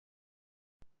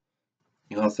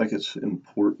I think it's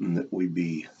important that we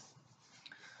be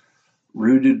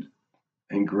rooted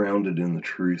and grounded in the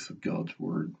truth of God's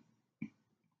word.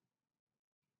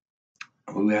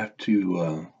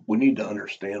 We need to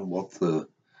understand what the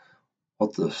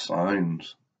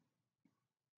signs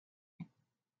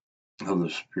of the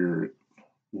Spirit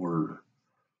were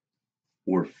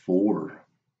for.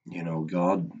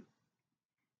 God,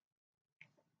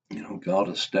 God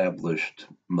established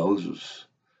Moses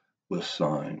with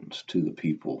signs to the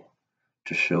people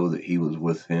to show that he was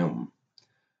with him.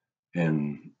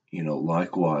 And,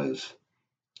 likewise,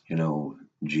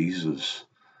 Jesus,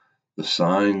 the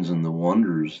signs and the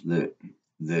wonders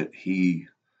that he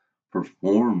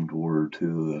performed were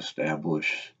to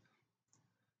establish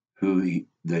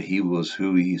that he was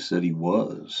who he said he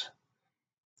was.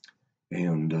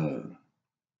 And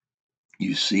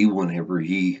you see, whenever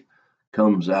he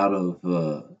comes out of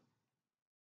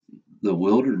the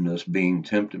wilderness being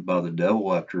tempted by the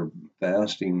devil after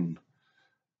fasting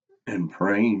and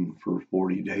praying for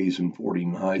 40 days and 40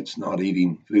 nights, not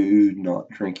eating food, not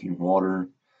drinking water,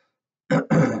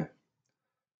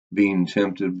 being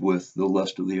tempted with the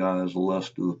lust of the eyes, the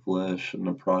lust of the flesh, and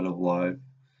the pride of life.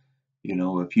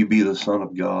 If you be the Son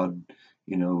of God,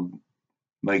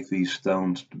 make these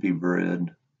stones to be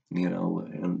bread,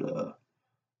 and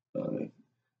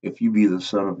if you be the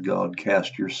Son of God,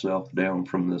 cast yourself down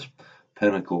from this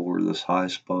pinnacle or this high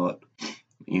spot,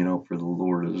 for the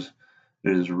Lord is,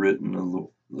 it is written,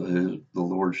 the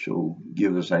Lord shall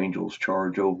give his angels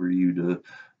charge over you to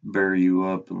bear you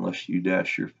up unless you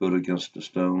dash your foot against a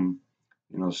stone.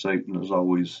 Satan is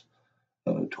always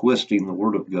twisting the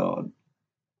word of God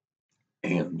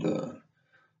and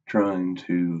trying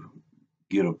to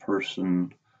get a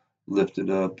person lifted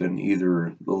up in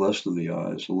either the lust of the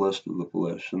eyes, the lust of the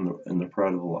flesh, and the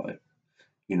pride of life.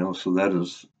 So that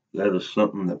is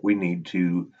something that we need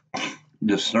to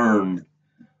discern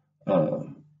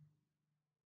early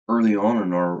on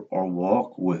in our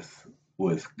walk with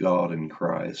God and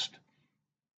Christ.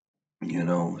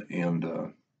 And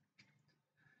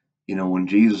when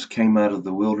Jesus came out of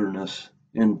the wilderness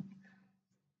and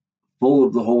full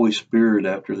of the Holy Spirit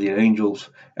after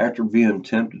being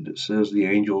tempted, it says the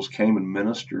angels came and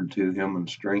ministered to him and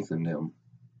strengthened him.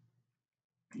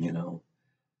 We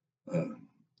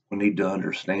need to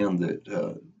understand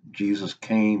that Jesus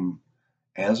came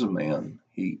as a man.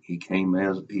 He came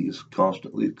as he's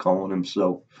constantly calling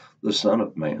himself the Son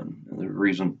of Man. And the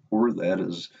reason for that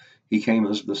is he came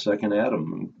as the second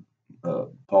Adam.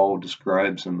 And Paul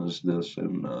describes him as this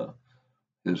in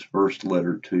his first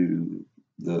letter to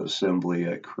the assembly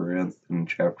at Corinth in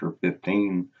chapter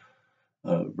 15,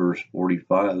 verse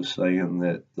 45, saying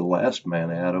that the last man,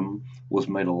 Adam, was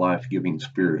made a life-giving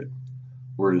spirit,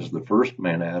 whereas the first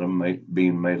man, Adam,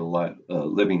 being made a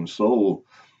living soul,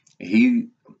 he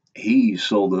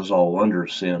sold us all under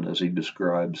sin, as he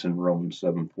describes in Romans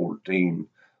 7:14,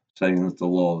 saying that the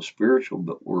law is spiritual,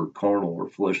 but we're carnal or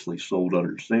fleshly sold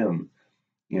under sin.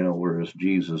 Whereas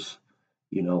Jesus,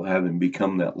 having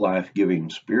become that life-giving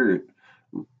spirit,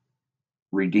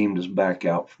 redeemed us back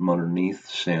out from underneath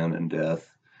sin and death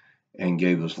and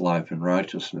gave us life and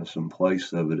righteousness in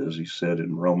place of it, as he said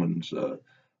in Romans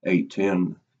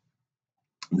 8:10,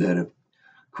 that if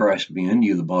Christ be in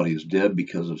you, the body is dead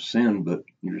because of sin, but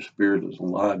your spirit is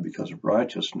alive because of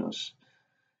righteousness.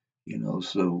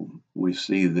 So we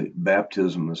see that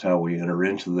baptism is how we enter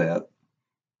into that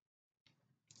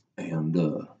and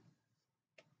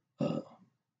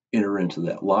enter into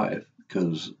that life,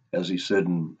 because as he said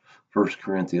in 1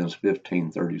 Corinthians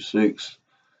 15:36,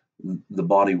 the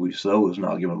body we sow is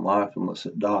not given life unless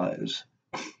it dies.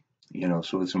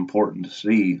 So it's important to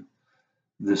see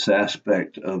this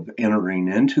aspect of entering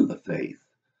into the faith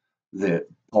that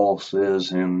Paul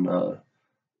says in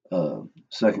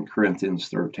 2 Corinthians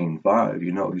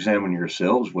 13:5, examine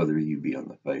yourselves whether you be in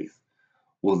the faith.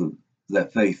 Well,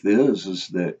 that faith is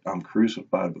that I'm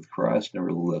crucified with Christ,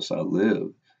 nevertheless I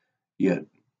live, yet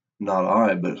not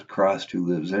I, but it's Christ who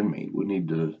lives in me. We need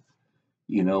to,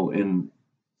 in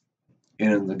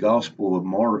the Gospel of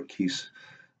Mark,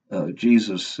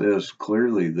 Jesus says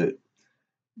clearly that,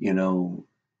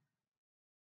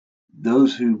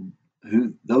 those who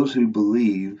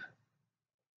believe,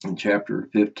 in chapter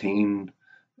 15,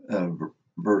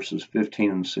 verses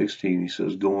 15 and 16, he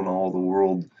says, go in all the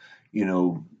world,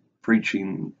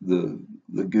 preaching the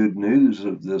good news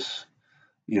of this,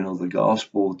 the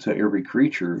gospel to every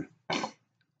creature,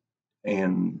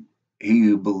 and he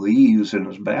who believes and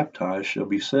is baptized shall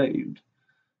be saved,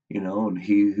 and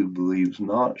he who believes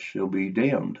not shall be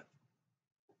damned.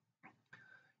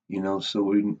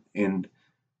 So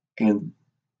and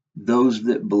those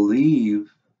that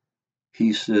believe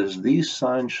he says, these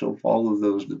signs shall follow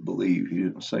those that believe. He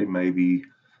didn't say maybe,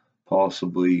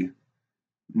 possibly.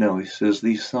 No, he says,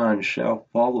 these signs shall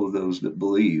follow those that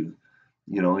believe.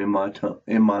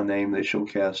 In my name they shall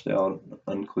cast out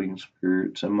unclean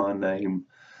spirits. In my name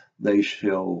they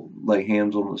shall lay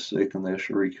hands on the sick and they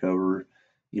shall recover.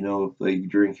 If they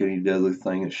drink any deadly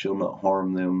thing, it shall not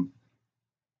harm them.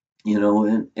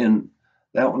 And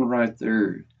that one right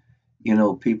there,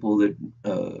 people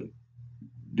that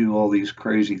do all these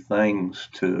crazy things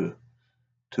to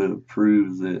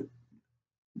prove that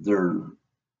they're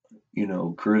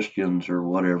Christians or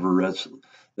whatever.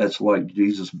 That's like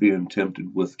Jesus being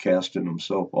tempted with casting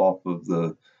himself off of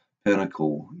the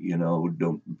pinnacle.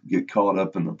 Don't get caught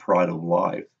up in the pride of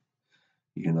life.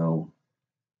 You know,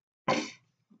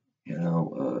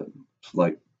 it's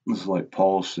like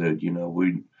Paul said.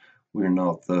 We're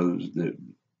not those that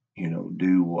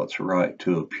do what's right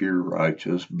to appear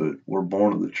righteous, but we're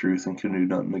born of the truth and can do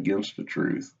nothing against the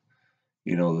truth.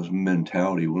 This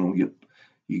mentality. We don't get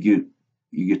you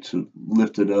get to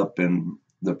lift it up in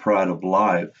the pride of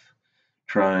life,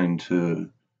 trying to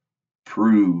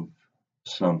prove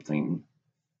something.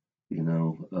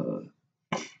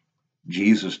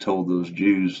 Jesus told those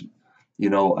Jews,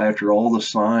 after all the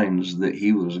signs that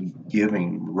he was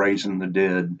giving, raising the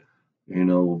dead,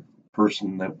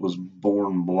 person that was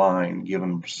born blind,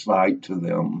 giving sight to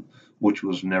them, which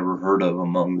was never heard of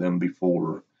among them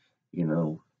before,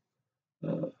 uh,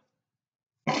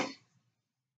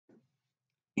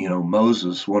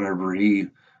 Moses,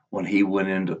 when he went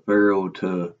into Pharaoh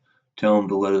to tell him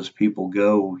to let his people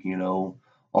go,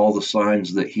 all the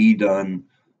signs that he done,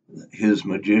 his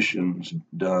magicians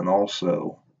done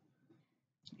also,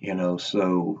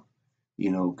 so,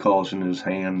 causing his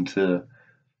hand to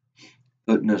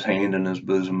putting his hand in his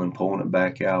bosom and pulling it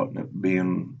back out and it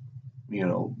being,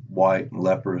 white and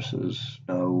leprous as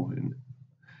snow,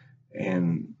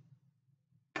 and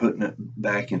putting it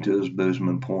back into his bosom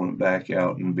and pulling it back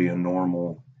out and being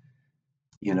normal,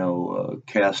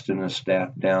 casting a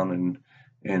staff down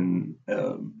and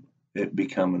it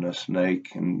becoming a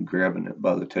snake and grabbing it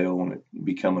by the tail and it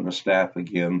becoming a staff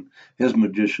again. His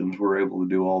magicians were able to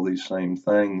do all these same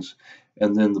things,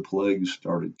 and then the plagues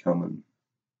started coming.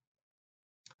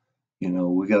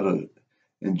 We got to,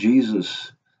 and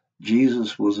Jesus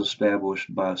was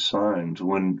established by signs.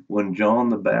 When John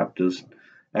the Baptist,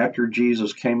 after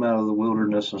Jesus came out of the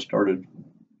wilderness and started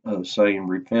saying,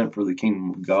 "Repent, for the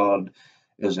kingdom of God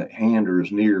is at hand, or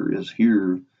is near, is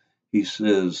here," he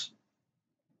says,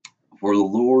 "For the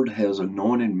Lord has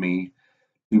anointed me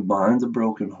to bind the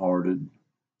brokenhearted,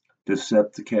 to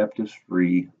set the captives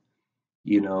free,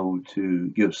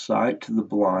 to give sight to the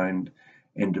blind,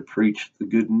 and to preach the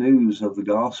good news of the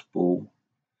gospel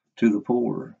to the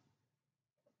poor."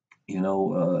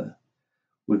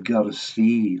 We've got to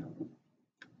see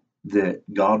that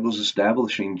God was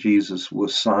establishing Jesus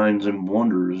with signs and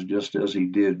wonders, just as he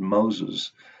did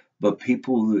Moses. But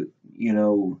people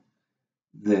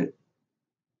that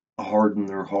harden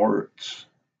their hearts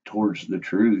towards the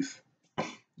truth,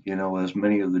 as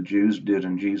many of the Jews did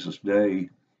in Jesus' day.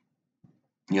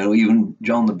 Even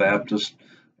John the Baptist,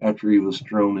 after he was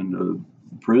thrown into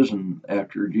prison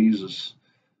after Jesus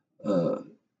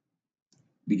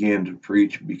began to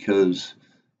preach, because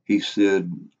he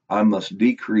said, "I must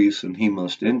decrease and he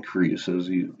must increase," as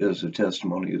the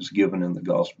testimony is given in the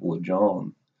Gospel of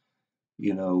John.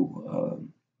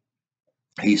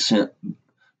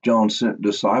 John sent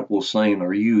disciples saying,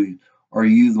 "Are you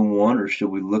the one, or should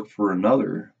we look for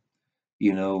another?"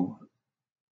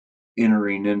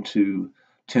 Entering into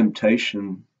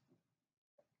temptation,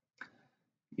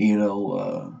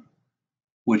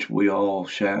 which we all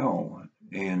shall.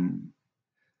 And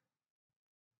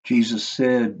Jesus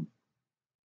said,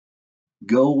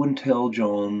 "Go and tell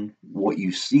John what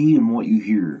you see and what you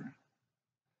hear."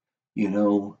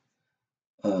 The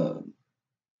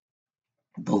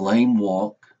lame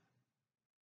walk,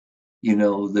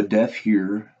 the deaf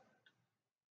hear,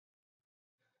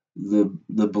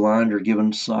 the blind are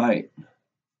given sight,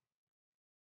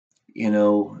 and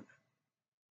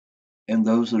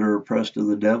those that are oppressed of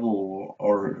the devil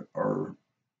are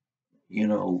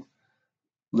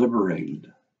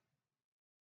liberated.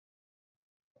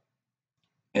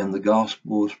 And the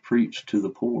gospel is preached to the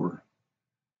poor.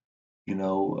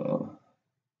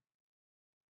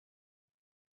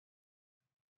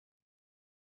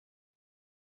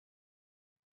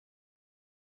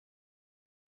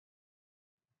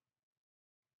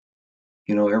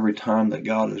 Every time that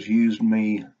God has used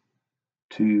me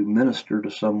to minister to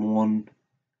someone,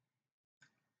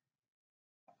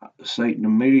 Satan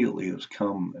immediately has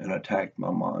come and attacked my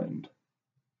mind.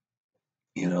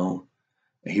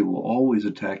 He will always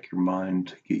attack your mind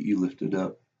to get you lifted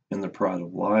up in the pride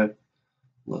of life,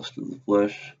 lust of the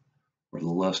flesh, or the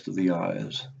lust of the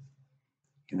eyes.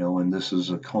 And this is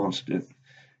a constant.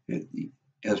 It,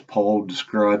 as Paul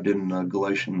described in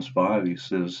Galatians 5, he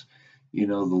says,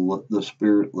 the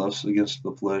spirit lusts against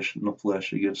the flesh, and the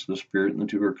flesh against the spirit, and the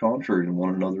two are contrary to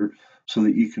one another, so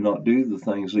that you cannot do the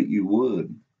things that you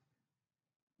would.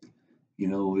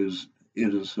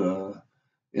 It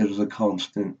is a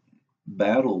constant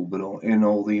battle, but in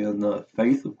the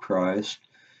faith of Christ,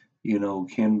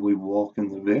 can we walk in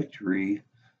the victory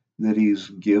that He's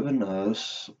given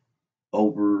us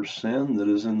over sin that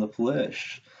is in the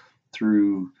flesh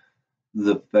through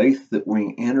the faith that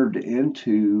we entered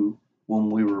into when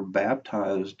we were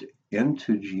baptized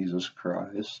into Jesus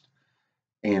Christ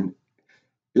and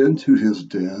into His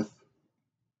death,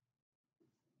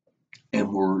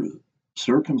 and were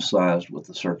circumcised with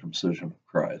the circumcision of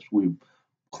Christ. We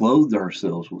clothed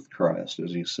ourselves with Christ,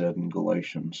 as he said in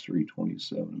Galatians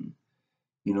 3:27.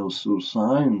 So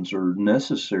signs are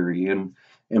necessary, and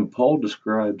Paul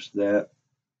describes that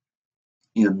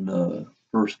in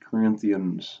 1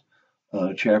 Corinthians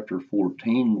chapter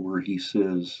 14, where he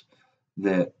says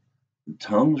that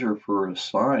tongues are for a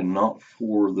sign, not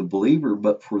for the believer,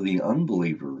 but for the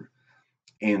unbeliever.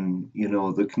 And,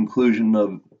 the conclusion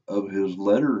of his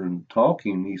letter and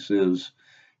talking, he says,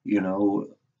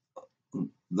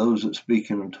 those that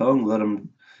speak in a tongue, let them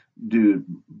do it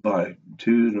by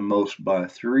two, the most by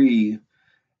three,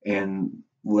 and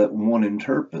let one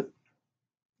interpret.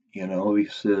 He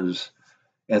says,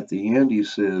 at the end, he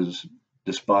says,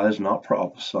 despise not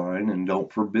prophesying, and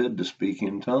don't forbid to speak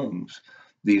in tongues.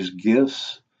 These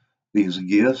gifts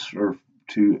are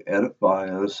to edify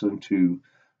us and to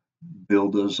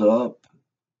build us up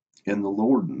in the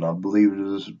Lord. And I believe it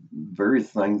is the very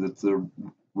thing that the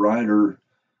writer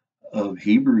of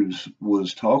Hebrews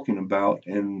was talking about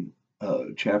in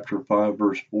chapter 5,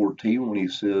 verse 14, when he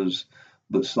says,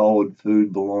 but solid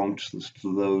food belongs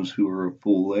to those who are of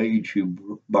full age,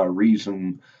 who by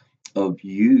reason of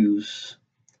use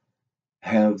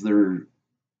have their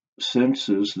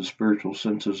senses, the spiritual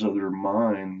senses of their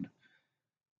mind,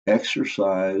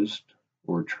 exercised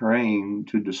or trained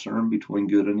to discern between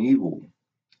good and evil.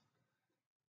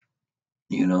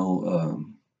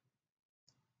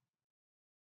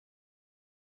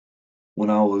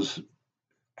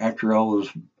 After I was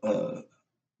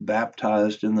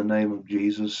baptized in the name of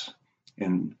Jesus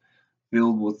and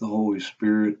filled with the Holy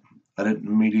Spirit, I didn't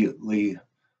immediately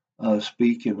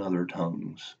speak in other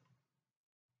tongues.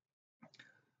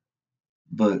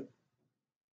 But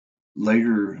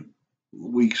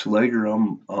weeks later,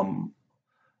 I'm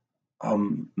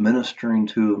ministering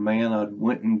to a man. I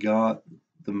went and got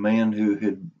the man who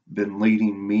had been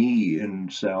leading me in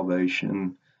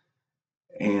salvation,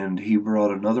 and he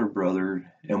brought another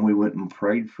brother, and we went and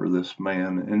prayed for this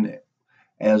man. And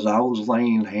as I was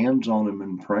laying hands on him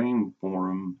and praying for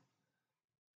him,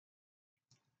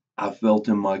 I felt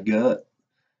in my gut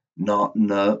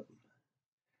knotting up,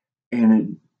 and it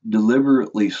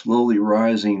deliberately slowly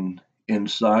rising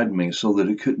inside me so that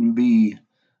it couldn't be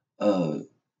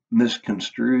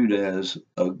misconstrued as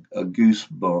a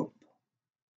goosebump.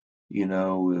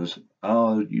 As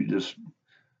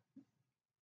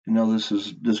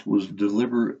this was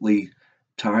deliberately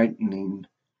tightening,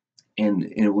 and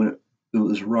it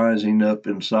was rising up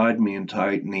inside me and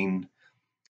tightening,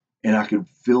 and I could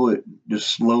feel it just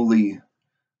slowly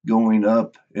going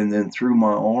up and then through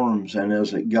my arms. And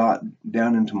as it got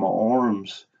down into my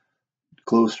arms,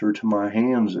 closer to my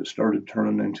hands, it started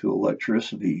turning into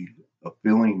electricity, a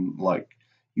feeling like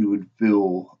you would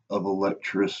feel of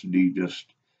electricity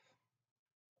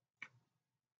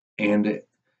and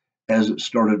as it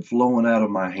started flowing out of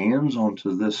my hands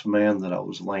onto this man that I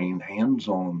was laying hands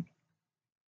on,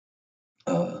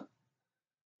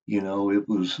 it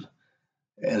was,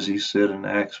 as he said in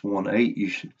Acts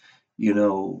 1:8,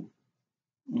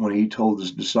 when he told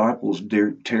his disciples,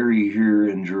 tarry here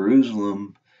in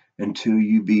Jerusalem until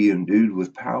you be endued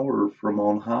with power from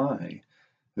on high.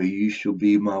 For you shall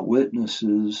be my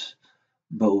witnesses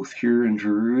both here in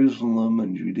Jerusalem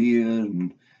and Judea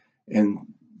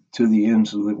and to the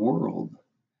ends of the world.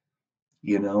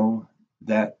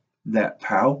 That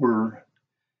power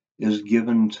is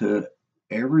given to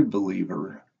every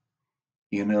believer,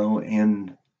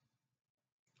 and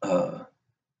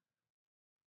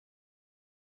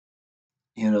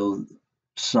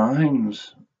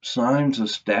signs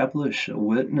establish a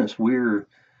witness.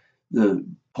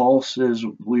 Paul says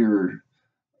we're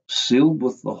sealed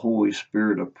with the Holy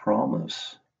Spirit of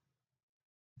promise.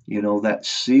 That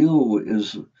seal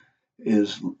is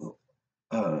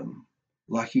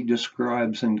like he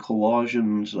describes in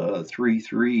Colossians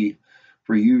 3:3,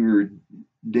 for you are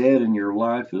dead and your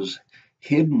life is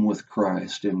hidden with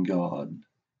Christ in God.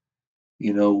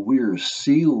 We are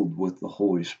sealed with the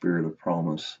Holy Spirit of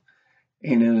promise.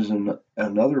 And in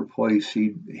another place,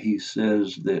 he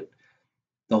says that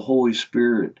the Holy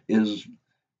Spirit is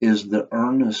the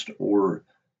earnest or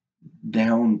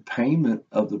down payment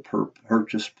of the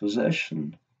purchased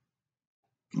possession.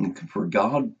 And for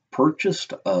God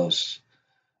purchased us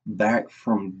back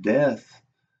from death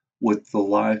with the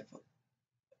life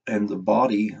and the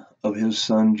body of his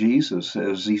son Jesus,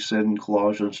 as he said in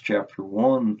Colossians chapter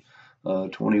 1,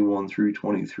 21 through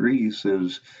 23. He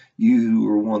says, you who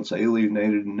were once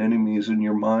alienated and enemies in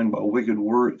your mind by wicked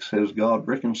works has God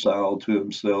reconciled to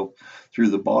himself through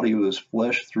the body of his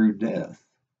flesh through death.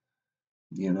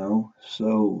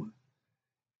 So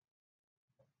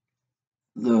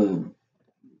the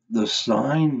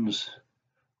signs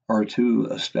are to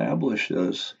establish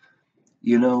us.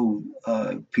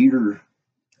 Peter,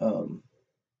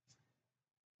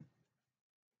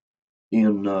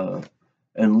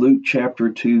 in Luke chapter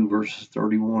 2, verses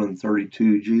 31 and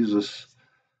 32,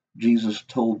 Jesus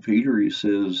told Peter, he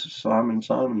says, Simon,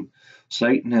 Simon,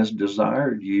 Satan has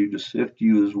desired you to sift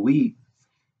you as wheat,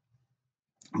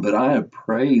 but I have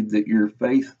prayed that your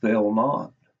faith fail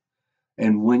not.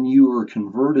 And when you are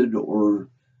converted or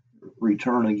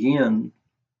return again,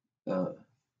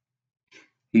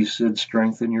 he said,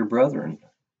 strengthen your brethren.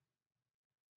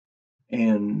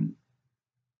 And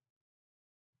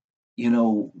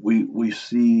we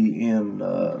see in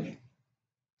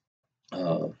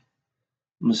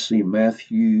let's see,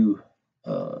 Matthew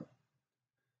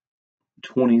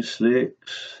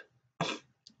 26,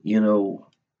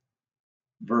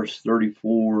 verse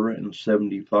 34 and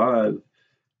 75,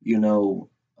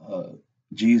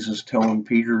 Jesus telling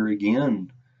Peter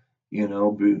again,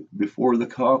 before the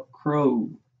cock crow,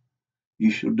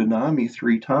 you shall deny me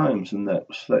 3 times. And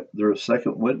there's a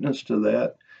second witness to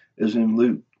that is in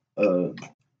Luke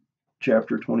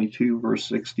chapter 22, verse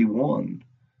 61,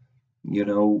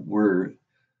 where,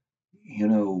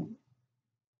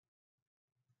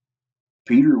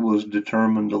 Peter was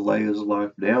determined to lay his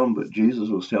life down, but Jesus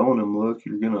was telling him, look,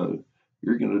 you're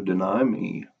gonna deny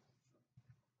me.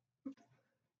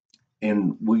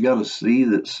 And we got to see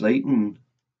that Satan,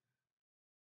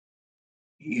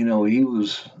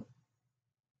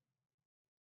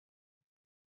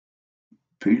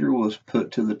 Peter was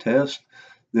put to the test.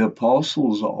 The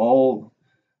apostles, all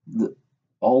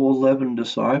 11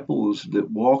 disciples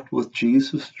that walked with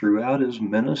Jesus throughout his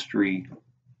ministry,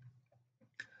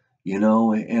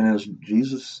 and as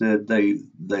Jesus said,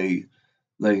 they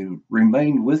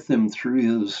remained with him through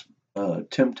his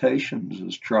temptations,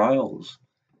 his trials,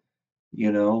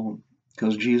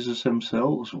 because Jesus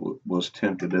himself was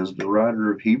tempted, as the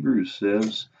writer of Hebrews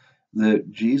says,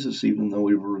 that Jesus, even though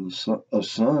he was a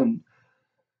son,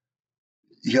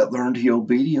 yet learned he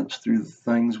obedience through the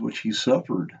things which he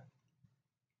suffered.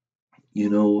 We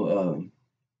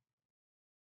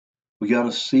got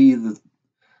to see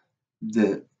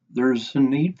that there's a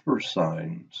need for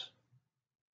signs,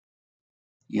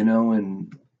 and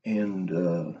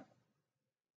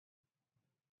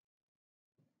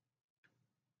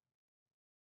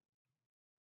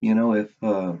if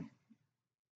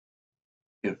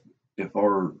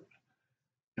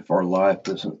if our life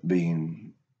isn't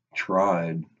being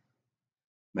tried,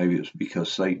 maybe it's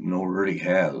because Satan already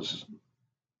has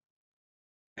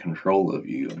control of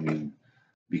you. I mean,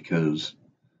 because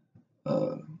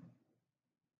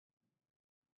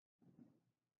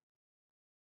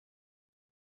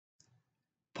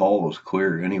Paul was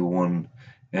clear: anyone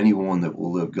that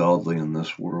will live godly in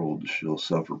this world shall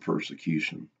suffer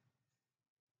persecution.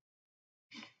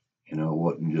 It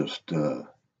wasn't just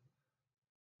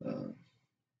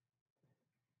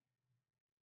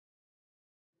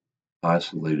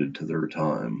isolated to their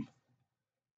time.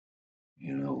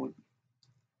 I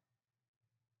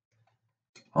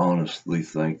honestly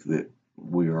think that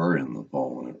we are in the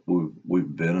falling.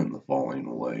 We've been in the falling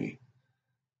away.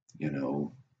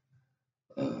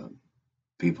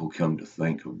 People come to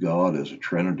think of God as a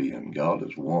Trinity, and God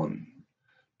is one.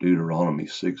 Deuteronomy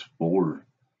 6:4.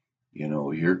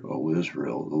 Hear, O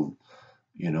Israel,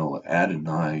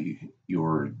 Adonai,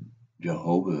 your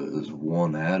Jehovah is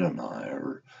one Adonai,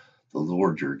 or the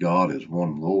Lord your God is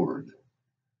one Lord.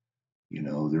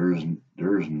 There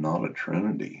is not a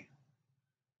Trinity.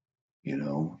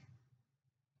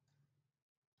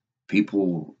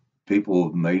 People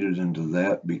have made it into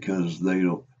that because they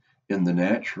don't, in the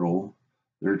natural,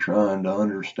 they're trying to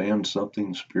understand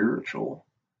something spiritual.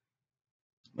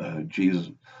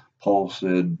 Paul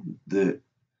said that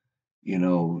You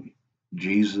know,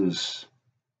 Jesus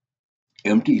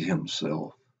emptied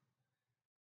himself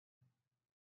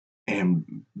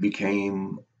and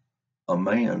became a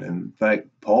man. In fact,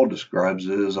 Paul describes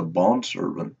it as a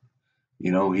bondservant.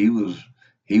 You know, he was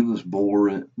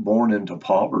born into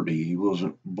poverty. He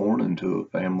wasn't born into a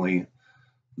family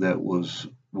that was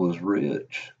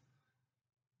rich.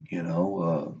 You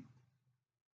know,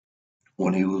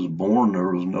 when he was born, there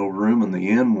was no room in the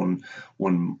inn.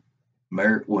 When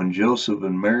Joseph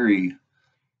and Mary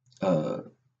uh,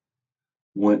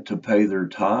 went to pay their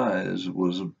tithes,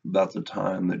 was about the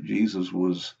time that Jesus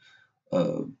was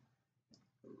uh,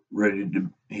 ready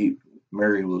to.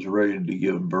 Mary was ready to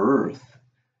give birth,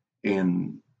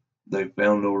 and they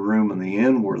found no room in the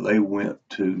inn where they went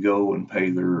to go and pay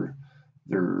their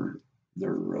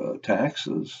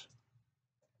taxes.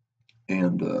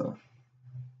 And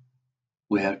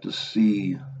we have to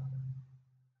see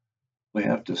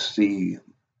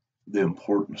the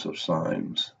importance of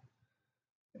signs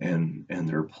and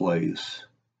their place.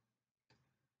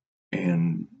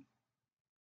 And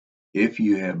if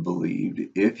you have believed,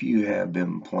 if you have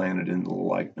been planted in the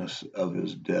likeness of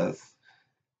his death,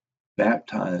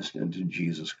 baptized into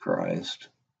Jesus Christ,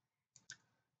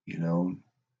 you know,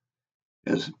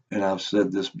 and I've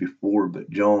said this before, but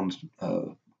John's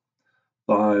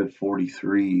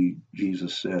 5:43,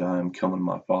 Jesus said, I am come in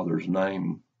my Father's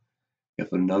name.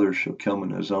 If another shall come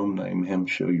in his own name, him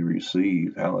shall you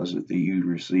receive. How is it that you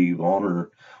receive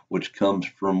honor which comes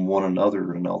from one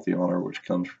another and not the honor which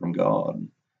comes from God?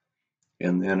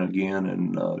 And then again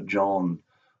in John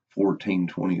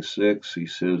 14:26, he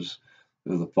says,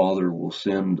 the Father will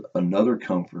send another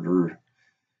comforter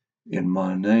in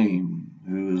my name,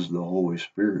 who is the Holy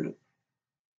Spirit.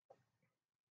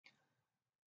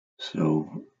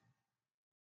 So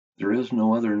there is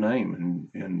no other name.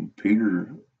 And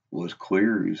Peter was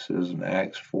clear. He says in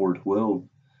Acts 4:12,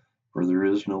 for there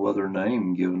is no other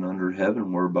name given under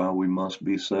heaven whereby we must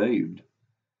be saved.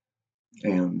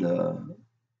 And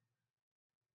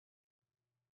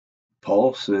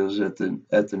Paul says at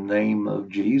the name of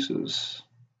Jesus,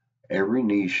 every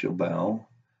knee shall bow,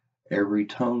 every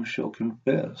tongue shall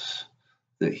confess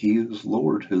that he is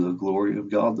Lord, to the glory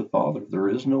of God the Father. There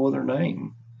is no other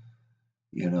name.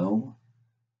 You know,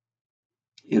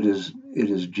 it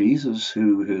is Jesus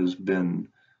who has been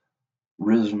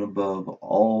risen above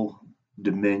all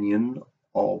dominion,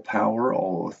 all power,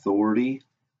 all authority,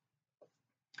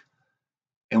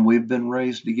 and we've been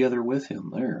raised together with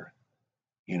him there.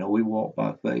 You know, we walk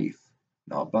by faith,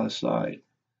 not by sight.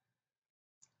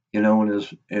 You know,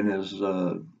 and as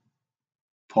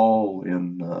Paul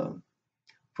in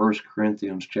 1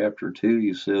 Corinthians chapter 2,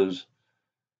 he says,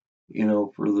 you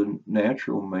know, for the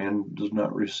natural man does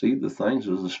not receive the things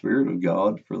of the Spirit of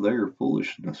God, for they are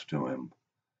foolishness to him.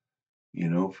 You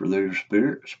know, for they're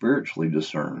spiritually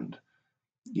discerned.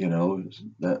 You know,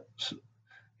 that's,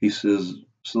 he says,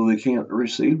 so they can't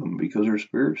receive them because they're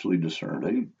spiritually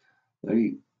discerned.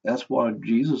 That's why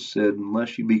Jesus said,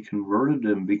 unless you be converted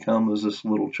and become as this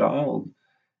little child,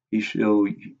 you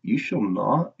shall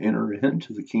not enter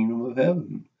into the kingdom of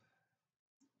heaven,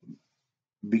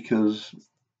 because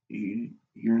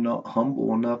you're not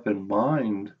humble enough in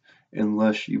mind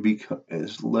unless you come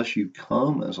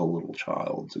as a little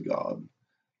child to God.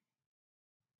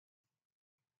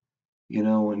 You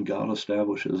know, and God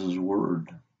establishes his word,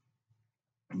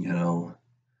 you know,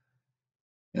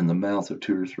 in the mouth of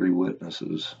two or three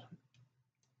witnesses.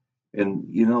 And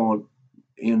you know,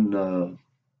 in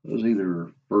it was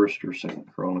either First or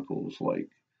Second Chronicles, like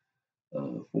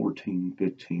 14,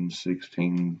 15,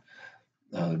 16.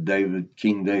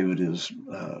 King David is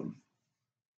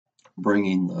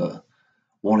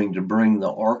wanting to bring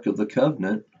the Ark of the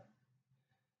Covenant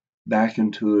back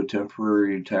into a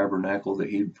temporary tabernacle that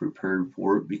he'd prepared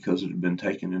for it because it had been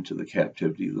taken into the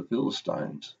captivity of the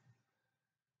Philistines.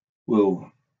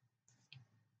 Well,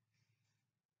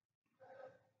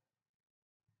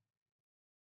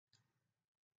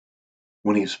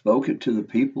 when he spoke it to the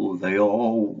people, they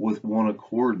all, with one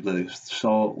accord, they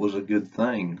saw it was a good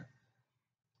thing.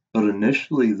 But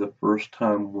initially, the first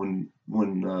time when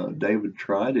David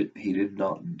tried it, he did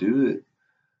not do it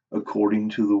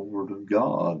according to the word of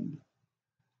God.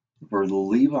 For the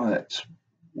Levites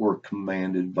were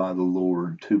commanded by the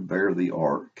Lord to bear the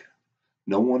ark.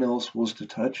 No one else was to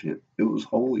touch it. It was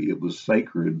holy. It was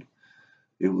sacred.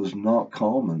 It was not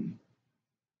common.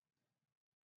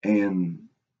 And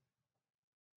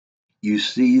you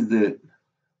see that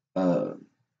uh,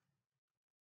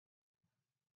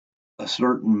 a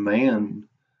certain man,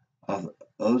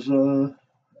 Uzzah,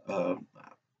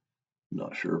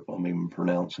 not sure if I'm even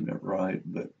pronouncing it right,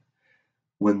 but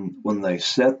when they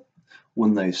set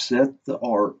when they set the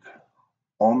ark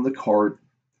on the cart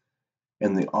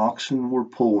and the oxen were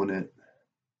pulling it,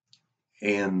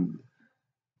 and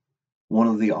one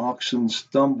of the oxen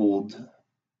stumbled,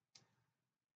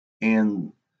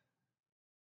 and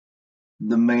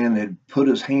the man had put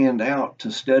his hand out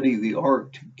to steady the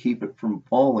ark to keep it from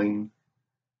falling,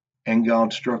 and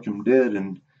God struck him dead.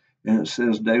 And it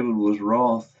says David was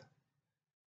wroth,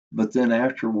 but then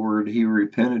afterward he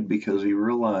repented because he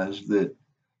realized that,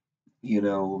 he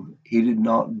did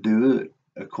not do it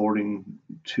according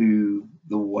to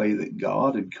the way that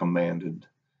God had commanded,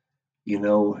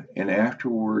 and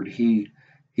afterward he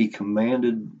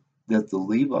commanded that the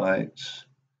Levites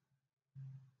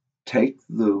take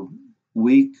the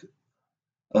week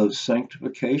of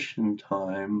sanctification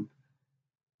time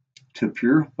to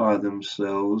purify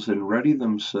themselves and ready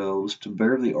themselves to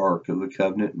bear the Ark of the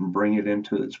Covenant and bring it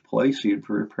into its place he had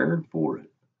prepared for it.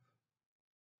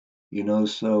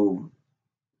 So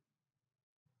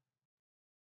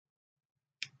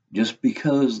just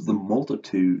because the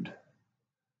multitude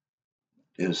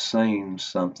is saying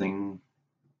something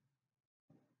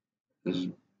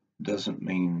doesn't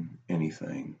mean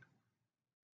anything.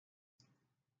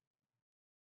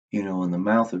 In the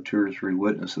mouth of 2 or 3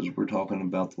 witnesses, we're talking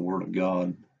about the Word of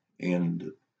God.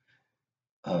 And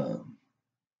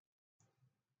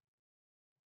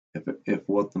if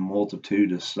what the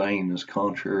multitude is saying is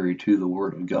contrary to the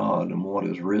Word of God and what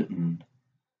is written,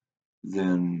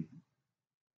 then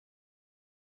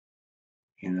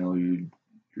you're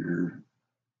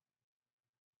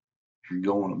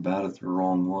going about it the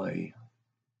wrong way.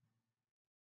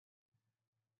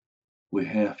 We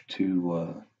have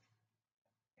to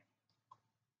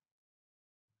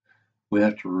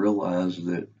realize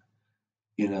that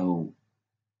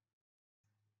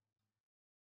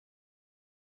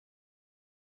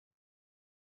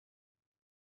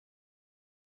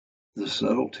the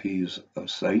subtleties of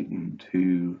Satan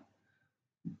to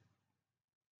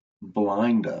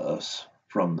blind us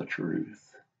from the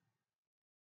truth,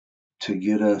 to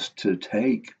get us to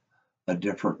take a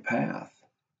different path,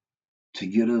 to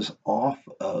get us off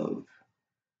of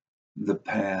the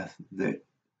path that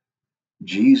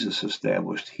Jesus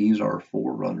established. He's our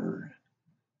forerunner.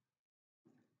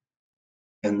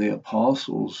 And the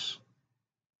apostles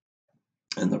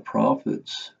and the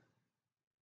prophets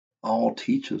all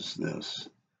teach us this.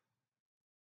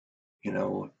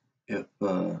 If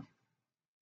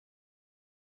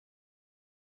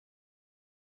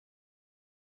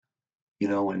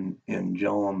in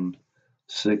John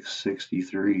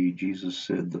 6:63, Jesus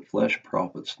said, "The flesh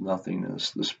profits nothing,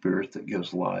 it's the spirit that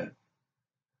gives life.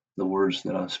 The words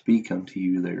that I speak unto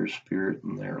you, they are spirit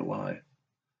and they are life."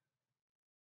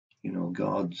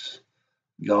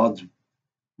 God's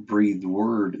breathed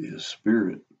word is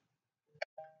spirit.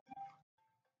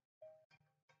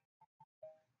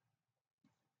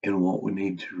 And what we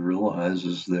need to realize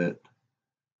is that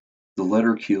the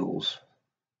letter kills.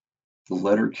 The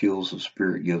letter kills, the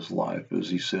spirit gives life, as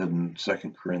he said in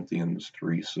 2 Corinthians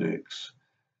 3:6.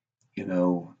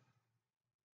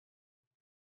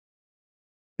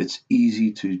 It's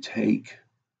easy to take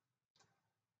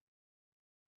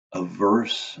a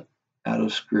verse out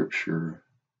of Scripture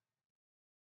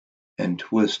and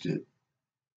twist it.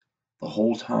 The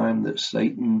whole time that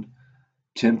Satan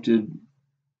tempted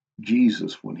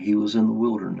Jesus when he was in the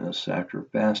wilderness after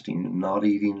fasting and not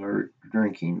eating or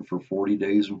drinking for 40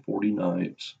 days and 40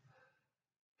 nights,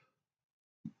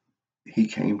 he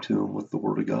came to him with the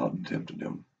Word of God and tempted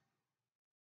him.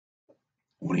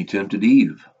 When he tempted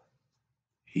Eve,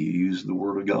 he used the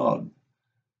Word of God.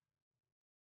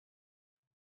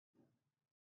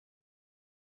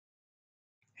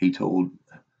 He told,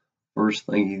 first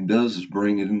thing he does is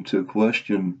bring it into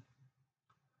question.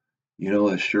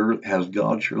 Has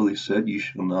God surely said you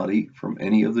shall not eat from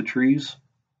any of the trees?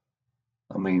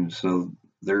 So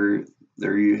there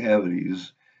you have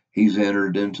it. He's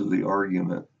entered into the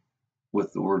argument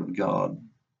with the Word of God.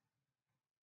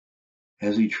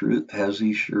 Has he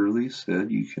surely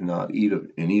said you cannot eat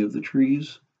of any of the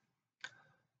trees?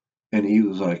 And he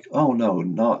was like, oh no,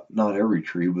 not every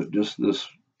tree, but just this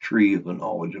tree of the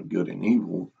knowledge of good and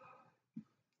evil.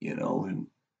 And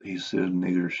he said,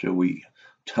 neither shall we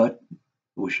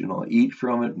should not eat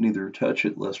from it, neither touch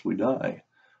it, lest we die.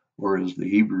 Or as the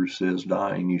Hebrew says,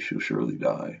 dying, you shall surely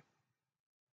die.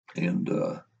 And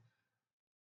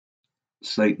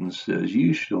Satan says,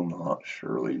 you shall not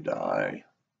surely die.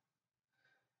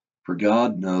 For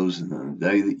God knows in the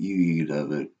day that you eat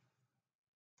of it,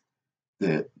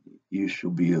 that you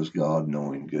shall be as God,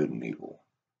 knowing good and evil.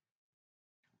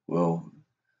 Well,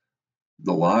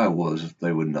 the lie was that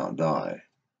they would not die.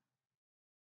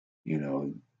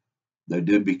 The they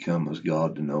did become as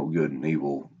God to know good and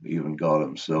evil. Even God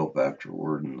himself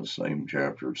afterward in the same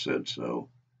chapter said so.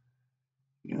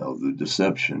 The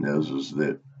deception is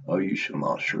that, oh, you shall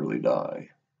not surely die.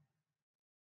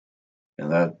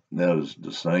 And that is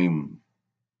the same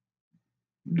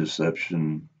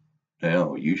deception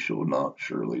now. You shall not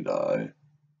surely die.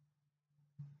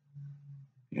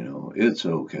 It's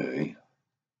okay.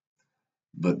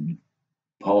 But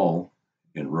Paul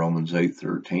in Romans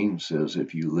 8:13 says,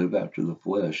 if you live after the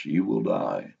flesh, you will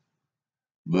die.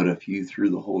 But if you through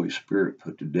the Holy Spirit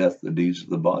put to death the deeds of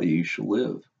the body, you shall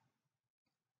live.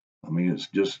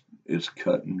 It's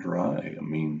cut and dry.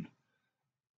 And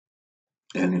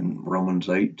in Romans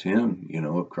 8:10,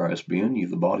 if Christ be in you,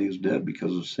 the body is dead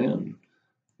because of sin.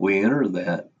 We enter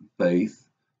that faith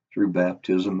through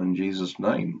baptism in Jesus'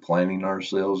 name, planting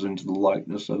ourselves into the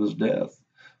likeness of his death,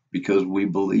 because we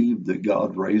believe that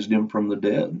God raised him from the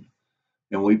dead,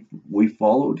 and we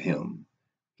followed him.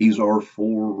 He's our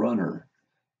forerunner.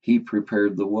 He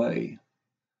prepared the way.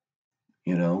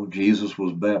 Jesus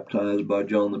was baptized by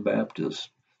John the Baptist.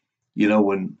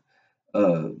 When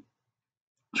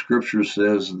Scripture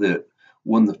says that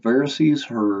when the Pharisees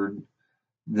heard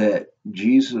that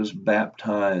Jesus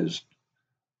baptized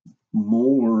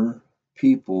more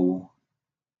people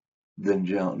than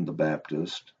John the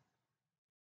Baptist,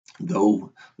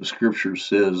 though the Scripture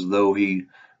says though he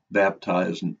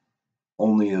baptized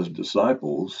only his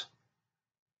disciples,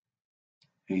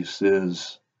 he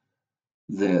says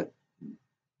that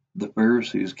the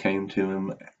Pharisees came to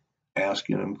him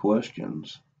asking him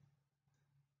questions.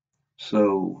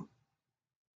 So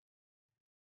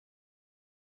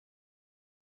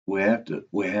we have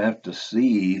to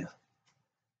see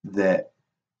that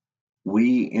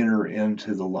we enter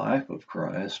into the life of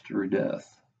Christ through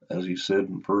death, as he said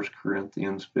in 1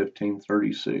 Corinthians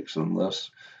 15:36,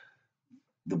 unless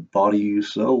the body you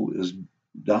sow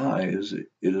dies, it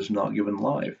is not given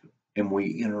life. And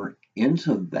we enter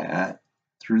into that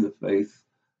through the faith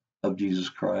of Jesus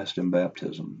Christ in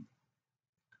baptism.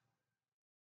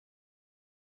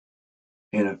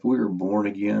 And if we are born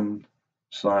again,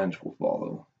 signs will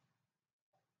follow.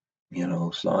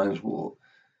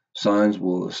 Signs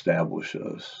will establish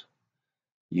us.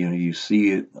 You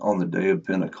see it on the day of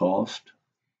Pentecost.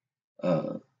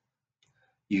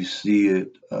 You see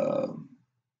it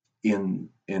in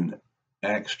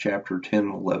Acts chapter 10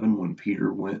 and 11 when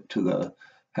Peter went to the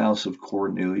house of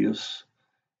Cornelius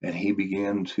and he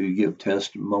began to give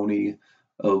testimony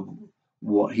of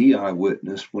what he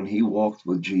eyewitnessed when he walked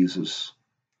with Jesus,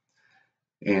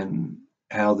 and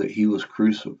how that he was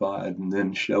crucified, and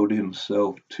then showed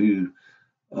himself to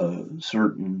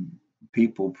certain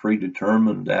people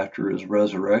predetermined after his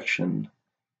resurrection.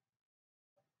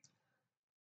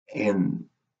 And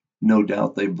no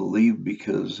doubt they believed,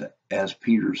 because as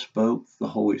Peter spoke, the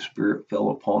Holy Spirit fell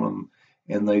upon them,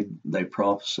 and they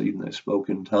prophesied and they spoke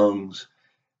in tongues.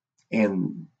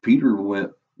 And Peter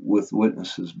went with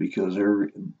witnesses, because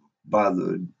by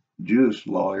the Jewish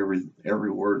law,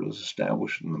 every word was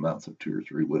established in the mouth of 2 or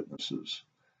 3 witnesses.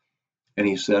 And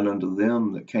he said unto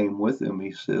them that came with him,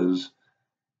 he says,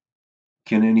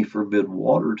 can any forbid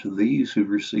water to these who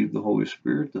received the Holy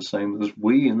Spirit the same as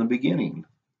we in the beginning?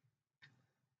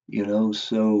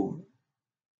 So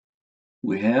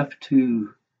we have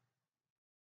to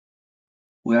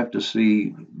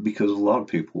see, because a lot of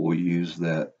people will use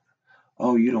that,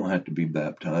 oh, you don't have to be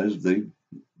baptized.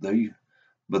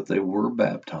 But they were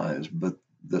baptized, but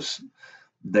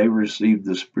they received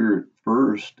the Spirit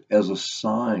first as a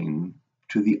sign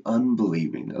to the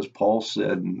unbelieving. As Paul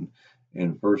said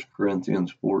in 1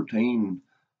 Corinthians 14,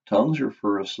 tongues are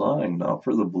for a sign, not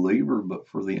for the believer, but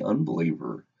for the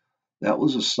unbeliever. That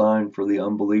was a sign for the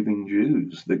unbelieving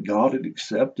Jews, that God had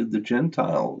accepted the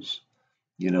Gentiles,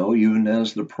 even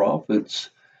as the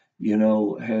prophets,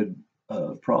 had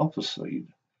prophesied.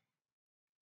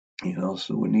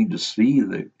 So we need to see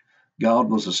that God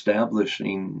was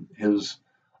establishing his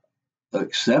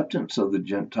acceptance of the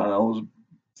Gentiles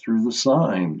through the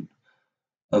sign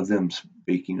of them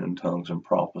speaking in tongues and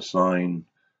prophesying,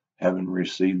 having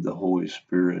received the Holy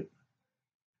Spirit.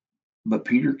 But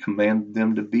Peter commanded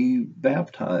them to be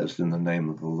baptized in the name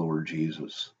of the Lord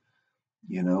Jesus,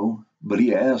 But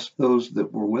he asked those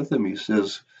that were with him, he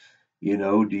says,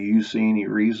 do you see any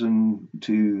reason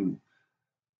to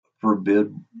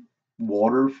forbid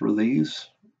water for these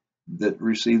that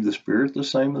receive the Spirit the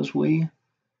same as we?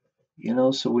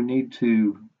 So we need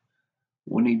to,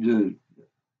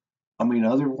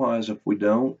 otherwise, if we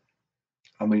don't,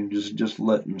 just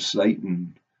letting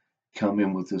Satan come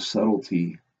in with his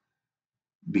subtlety,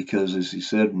 because as he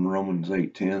said in Romans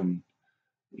 8:10,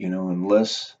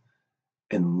 unless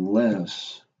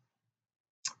unless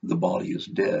the body is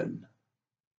dead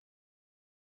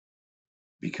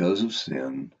because of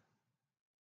sin,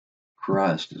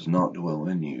 Christ does not dwell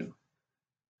in you.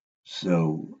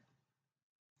 So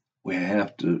we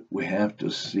have to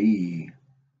see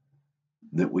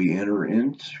that we enter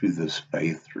into this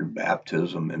faith through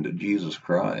baptism into Jesus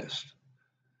Christ.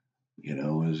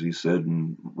 As he said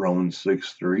in Romans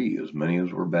 6:3, as many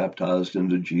as were baptized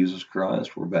into Jesus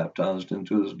Christ were baptized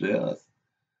into his death.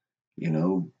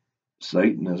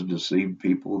 Satan has deceived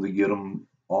people to get them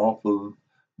off of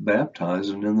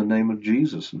baptizing in the name of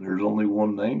Jesus, and there's only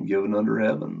one name given under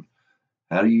heaven.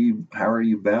 How are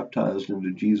you baptized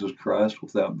into Jesus Christ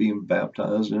without being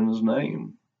baptized in his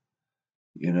name?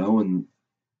 And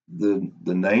the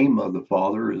name of the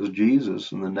Father is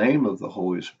Jesus, and the name of the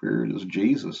Holy Spirit is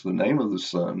Jesus. The name of the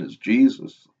Son is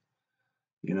Jesus.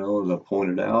 As I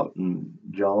pointed out in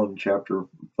John chapter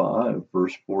 5,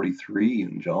 verse 43,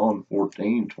 and John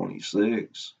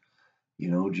 14:26,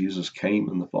 Jesus came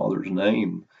in the Father's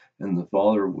name, and the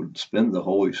Father would spend the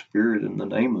Holy Spirit in the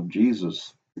name of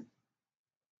Jesus.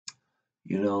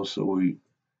 So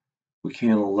we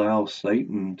can't allow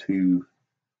Satan to,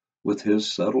 with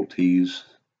his subtleties,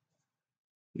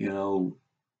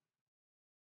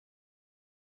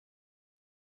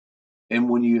 and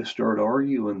when you start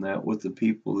arguing that with the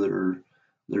people that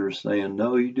are saying,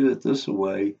 no, you do it this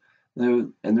way,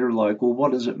 and they're like, well,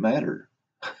 what does it matter?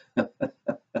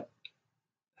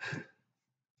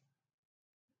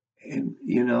 And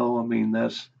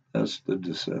that's the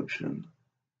deception.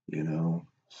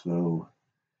 So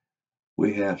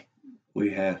we have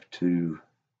to,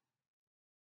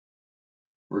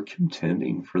 we're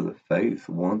contending for the faith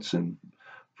once and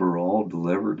for all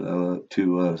delivered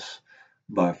to us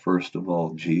by, first of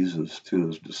all, Jesus to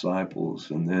his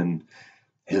disciples, and then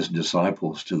his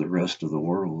disciples to the rest of the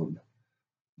world.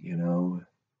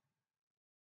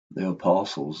 The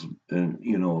apostles,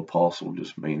 and apostle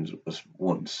just means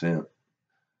one sent.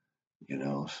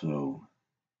 So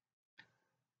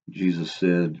Jesus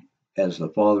said, as the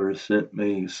Father has sent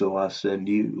me, so I send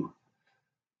you.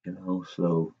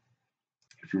 So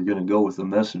if you're going to go with the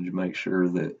message, make sure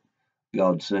that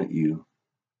God sent you.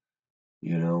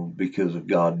 Because if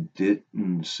God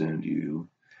didn't send you,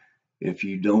 if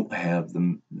you don't have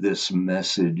this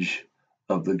message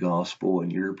of the gospel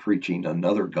and you're preaching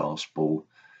another gospel,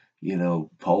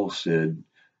 Paul said,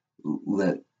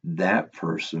 let that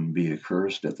person be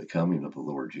accursed at the coming of the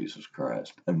Lord Jesus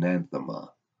Christ.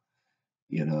 Anathema.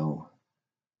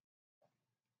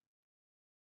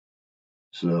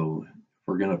 So if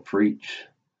we're going to preach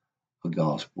a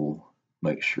gospel,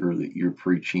 make sure that you're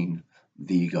preaching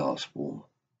the gospel.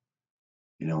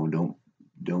 Don't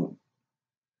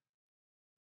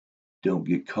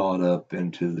get caught up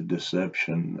into the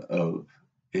deception of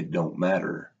it don't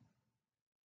matter,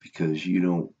 because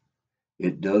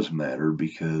it does matter,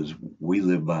 because we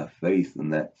live by faith,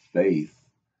 and that faith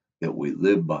that we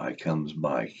live by comes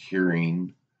by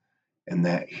hearing, and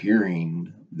that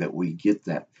hearing that we get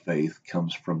that faith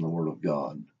comes from the Word of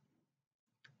God.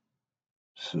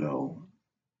 So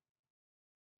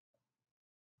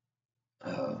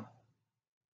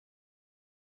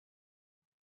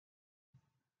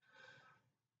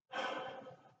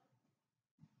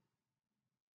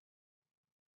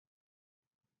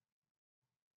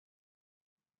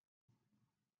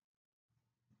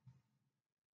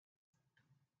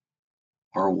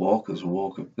our walk is a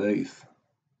walk of faith,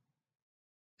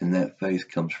 and that faith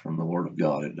comes from the Word of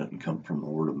God. It doesn't come from the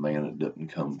Word of man. It doesn't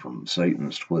come from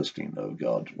Satan's twisting of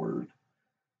God's Word.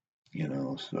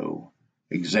 So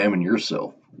examine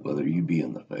yourself whether you be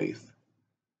in the faith,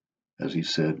 as he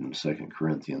said in 2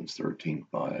 Corinthians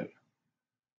 13:5.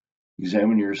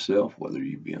 Examine yourself whether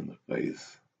you be in the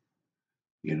faith.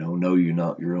 Know you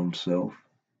not your own self.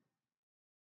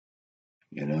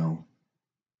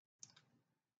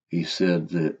 He said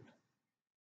that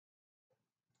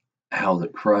how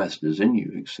that Christ is in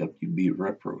you, except you be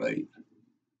reprobate.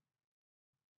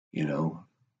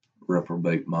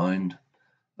 Reprobate mind,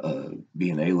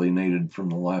 being alienated from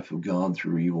the life of God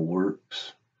through evil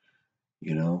works.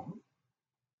 When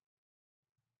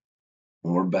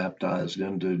we're baptized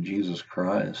into Jesus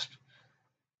Christ,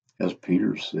 as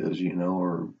Peter says,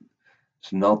 or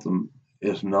it's not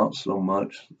so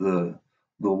much the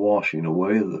washing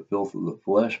away of the filth of the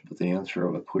flesh, but the answer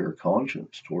of a clear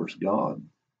conscience towards God.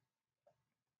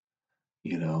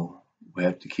 We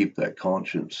have to keep that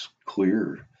conscience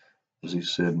clear, as he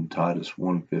said in Titus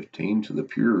 1:15, to the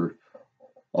pure,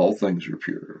 all things are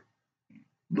pure,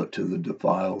 but to the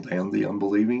defiled and the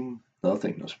unbelieving,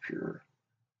 nothing is pure.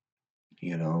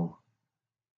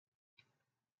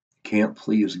 can't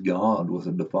please God with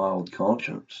a defiled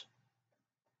conscience.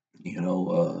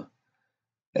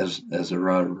 As the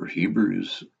writer of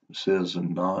Hebrews says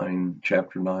in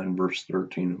chapter 9, verse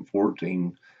 13 and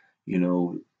 14,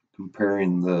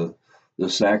 comparing the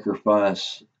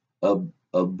sacrifice of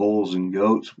bulls and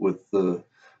goats with the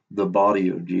body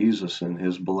of Jesus and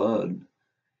his blood.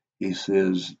 He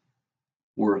says,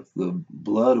 worth the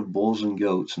blood of bulls and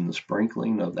goats and the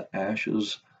sprinkling of the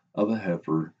ashes of a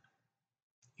heifer,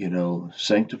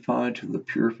 sanctified to the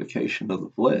purification of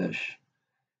the flesh.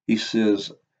 He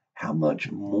says, how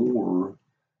much more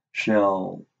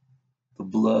shall the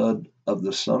blood of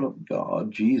the Son of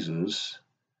God, Jesus,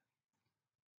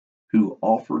 who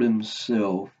offered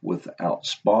himself without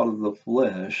spot of the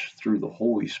flesh through the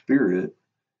Holy Spirit,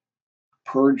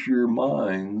 purge your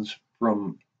minds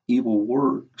from evil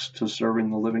works to serving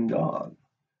the living God.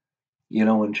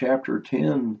 In chapter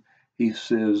 10, he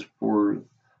says, for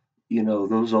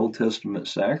those Old Testament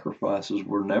sacrifices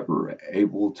were never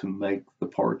able to make the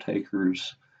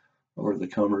partakers or the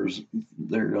comers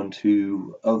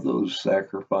thereunto of those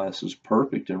sacrifices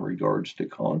perfect in regards to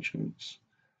conscience.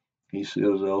 He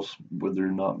says, else would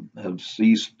there not have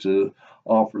ceased to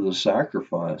offer the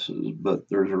sacrifices, but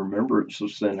there's a remembrance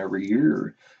of sin every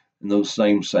year, and those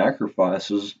same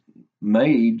sacrifices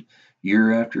made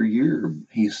year after year.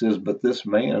 He says, but this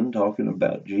man, talking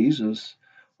about Jesus,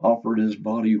 offered his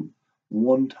body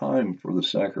one time for the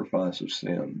sacrifice of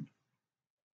sin,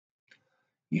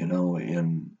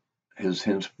 and has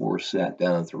henceforth sat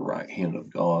down at the right hand of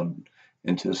God,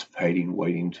 anticipating,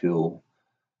 waiting till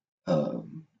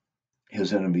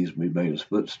his enemies be made his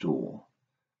footstool.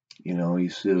 He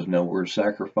says, now where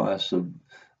sacrifice of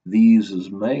these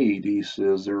is made, he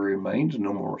says, there remains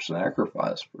no more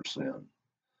sacrifice for sin.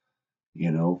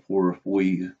 For if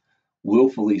we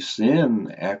willfully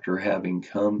sin after having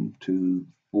come to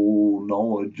full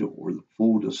knowledge or the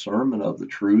full discernment of the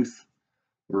truth,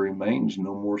 there remains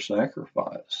no more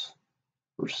sacrifice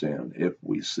for sin if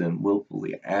we sin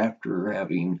willfully after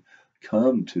having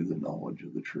come to the knowledge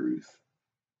of the truth.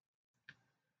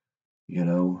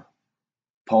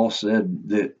 Paul said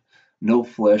that no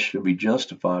flesh should be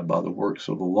justified by the works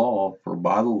of the law, for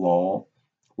by the law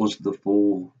was the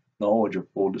full knowledge or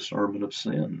full discernment of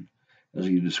sin. As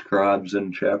he describes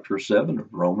in chapter 7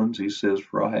 of Romans, he says,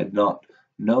 for I had not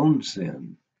known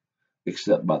sin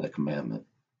except by the commandment.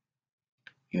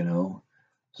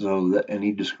 And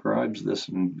he describes this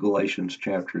in Galatians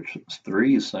chapter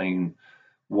 3, saying,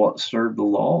 what served the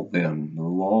law then? The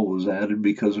law was added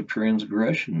because of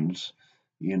transgressions,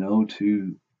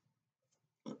 to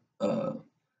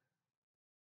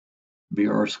be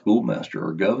our schoolmaster,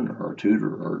 our governor, our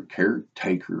tutor, our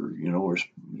caretaker, or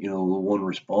the one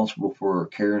responsible for our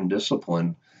care and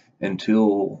discipline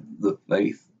until the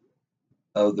faith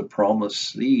of the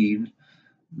promised seed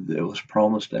that was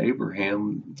promised to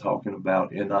Abraham, talking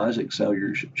about in Isaac shall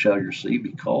your seed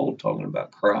be called, talking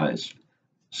about Christ,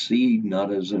 seed,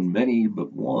 not as in many,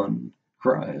 but one,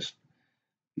 Christ.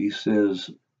 He says,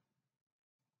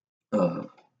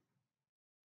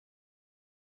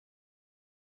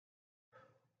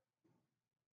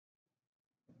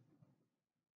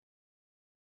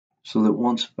 so that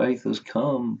once faith has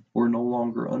come, we're no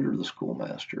longer under the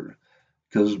schoolmaster,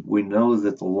 because we know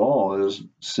that the law is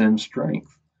sin's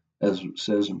strength, as it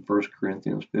says in 1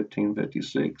 Corinthians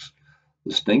 15:56.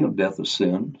 The sting of death is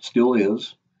sin, still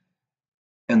is,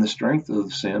 and the strength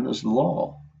of sin is the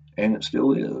law, and it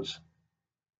still is.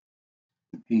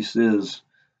 He says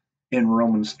in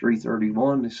Romans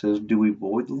 3:31, he says, do we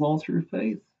void the law through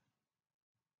faith?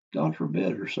 God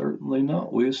forbid, or certainly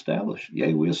not. We establish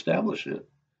it.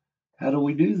 How do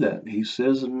we do that? He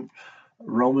says in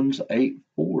Romans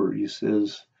 8:4, he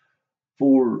says,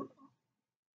 for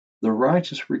the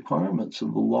righteous requirements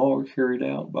of the law are carried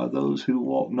out by those who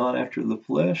walk not after the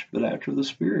flesh, but after the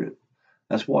Spirit.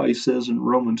 That's why he says in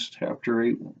Romans chapter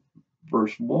 8,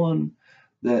 verse 1,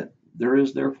 that there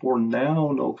is therefore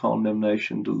now no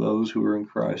condemnation to those who are in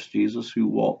Christ Jesus, who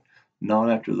walk not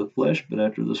after the flesh, but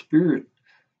after the Spirit.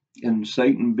 And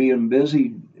Satan, being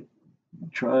busy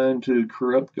trying to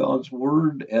corrupt God's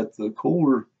word at the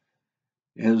core,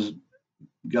 has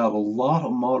got a lot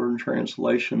of modern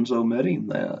translations omitting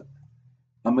that.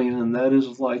 And that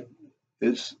is like,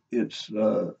 it's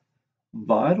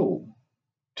vital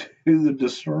to the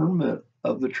discernment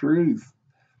of the truth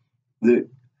that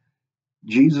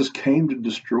Jesus came to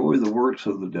destroy the works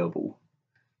of the devil,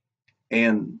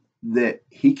 and that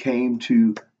he came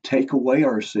to take away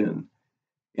our sin,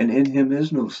 and in him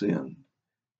is no sin.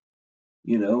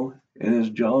 And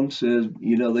as John says,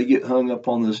 they get hung up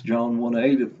on this John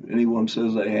 1:8. If anyone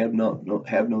says they have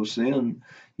no sin,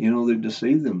 They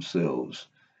deceive themselves.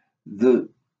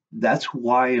 That's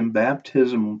why in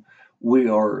baptism we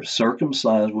are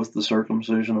circumcised with the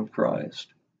circumcision of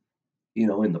Christ.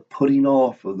 In the putting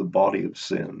off of the body of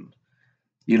sin.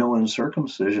 And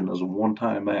circumcision is a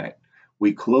one-time act.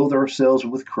 We clothe ourselves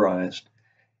with Christ,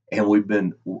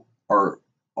 and our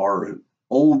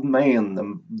old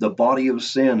man, the body of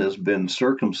sin, has been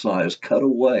circumcised, cut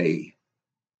away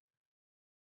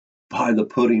by the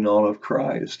putting on of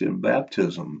Christ in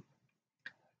baptism.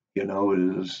 It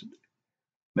is,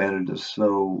 man, it is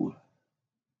so.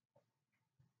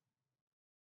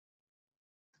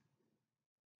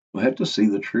 We have to see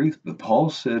the truth. But Paul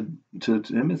said to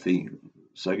Timothy,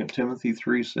 2 Timothy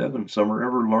 3:7, some are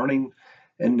ever learning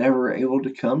and never able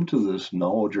to come to this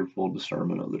knowledge or full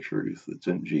discernment of the truth that's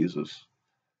in Jesus.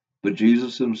 But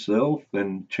Jesus himself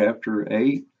in chapter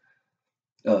 8,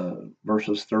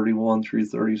 verses 31 through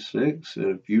 36, said,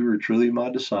 if you are truly my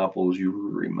disciples, you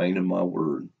will remain in my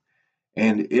word.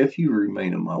 And if you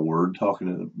remain in my word,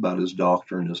 talking about his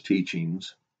doctrine, his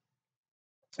teachings,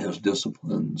 his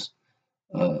disciplines,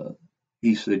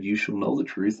 he said, you shall know the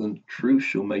truth, and the truth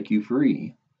shall make you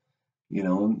free.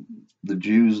 The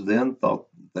Jews then thought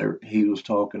that he was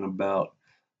talking about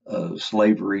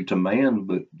slavery to man,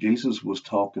 but Jesus was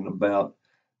talking about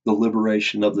the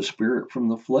liberation of the spirit from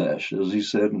the flesh. As he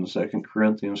said in 2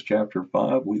 Corinthians chapter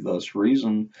 5, we thus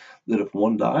reason that if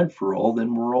one died for all,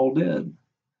 then we're all dead.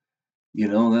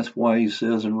 That's why he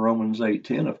says in Romans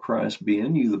 8:10, if Christ be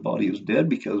in you, the body is dead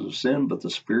because of sin, but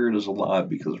the spirit is alive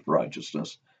because of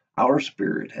righteousness. Our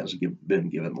spirit has been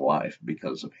given life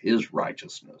because of his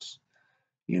righteousness.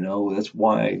 That's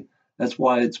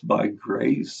why it's by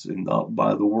grace and not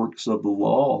by the works of the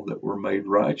law that we're made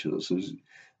righteous.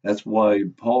 That's why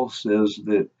Paul says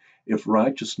that if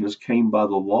righteousness came by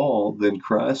the law, then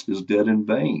Christ is dead in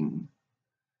vain.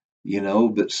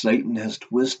 But Satan has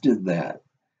twisted that,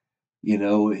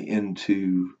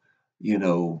 into,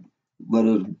 let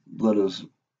us let us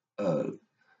uh,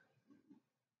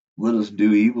 let us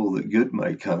do evil that good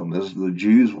may come, as the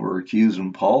Jews were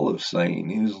accusing Paul of saying.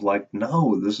 He was like,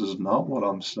 no, this is not what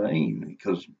I'm saying,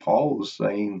 because Paul was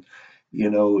saying,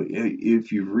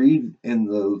 if you read in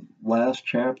the last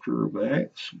chapter of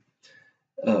Acts,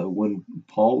 when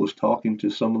Paul was talking to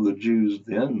some of the Jews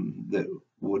then that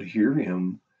would hear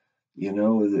him,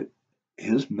 that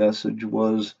his message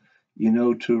was,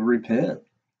 to repent.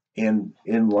 And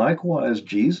likewise,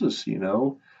 Jesus,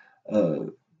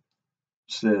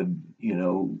 said,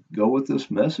 go with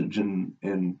this message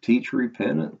and teach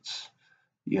repentance,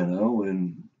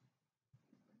 and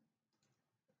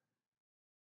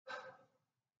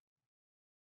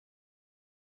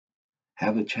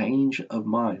have a change of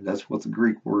mind. That's what the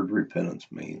Greek word repentance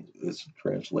means. It's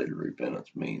translated repentance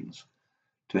means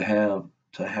to have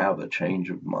a change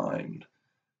of mind,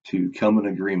 to come in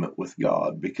agreement with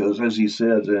God. Because as he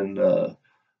says in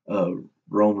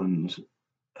Romans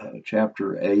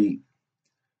chapter 8,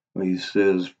 he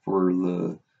says, for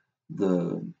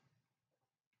the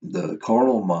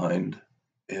carnal mind,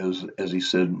 as he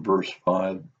said in verse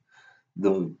 5,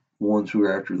 the ones who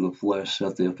are after the flesh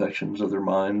set the affections of their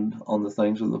mind on the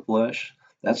things of the flesh.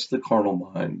 That's the carnal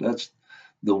mind. That's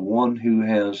the one who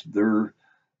has the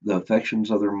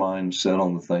affections of their mind set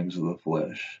on the things of the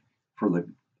flesh. For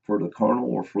the carnal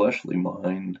or fleshly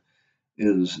mind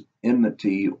is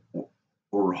enmity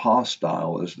or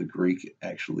hostile, as the Greek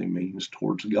actually means,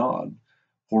 towards God.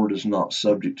 For it is not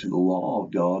subject to the law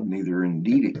of God, neither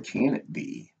indeed it can it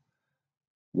be.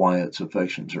 Why its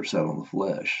affections are set on the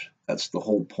flesh. That's the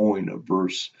whole point of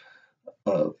verse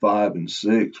 5 and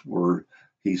 6, where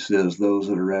he says, those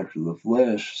that are after the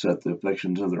flesh set the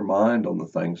affections of their mind on the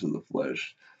things of the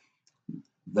flesh.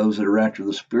 Those that are after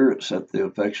the spirit set the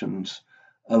affections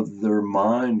of their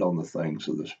mind on the things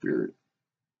of the spirit.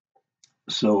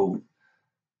 So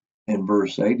in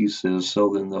verse 8, he says,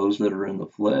 so then those that are in the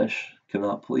flesh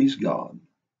cannot please God.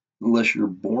 Unless you're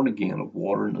born again of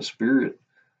water and the spirit,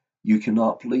 you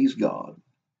cannot please God.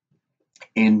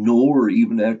 And nor,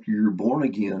 even after you're born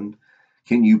again,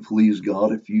 can you please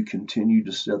God if you continue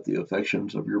to set the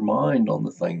affections of your mind on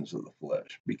the things of the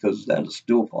flesh, because that is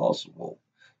still possible.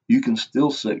 You can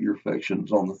still set your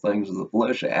affections on the things of the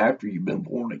flesh after you've been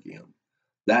born again.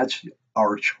 That's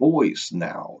our choice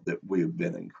now that we have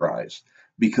been in Christ,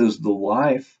 because the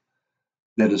life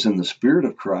that is in the Spirit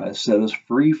of Christ set us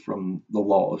free from the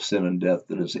law of sin and death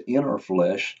that is in our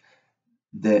flesh,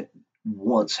 that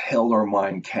once held our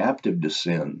mind captive to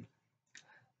sin,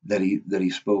 that he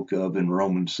spoke of in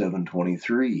Romans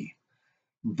 7:23.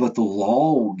 But the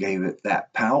law gave it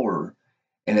that power.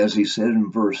 And as he said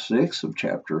in verse 6 of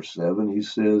chapter 7, he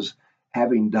says,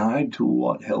 having died to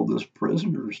what held us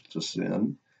prisoners to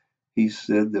sin, he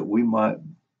said that we might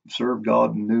serve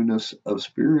God in newness of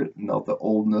spirit, not the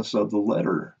oldness of the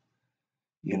letter.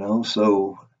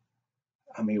 So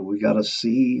I mean, we got to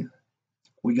see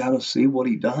what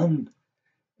he done,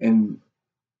 and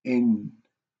and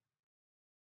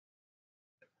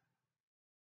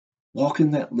walk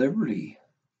in that liberty.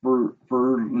 For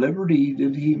liberty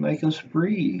did he make us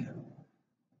free,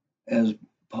 as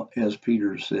as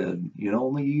Peter said.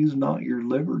 Only use not your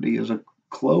liberty as a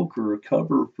cloak or a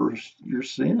cover for your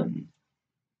sin.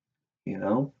 You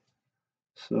know,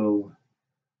 so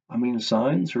I mean,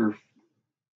 signs are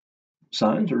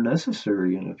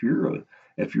necessary, and if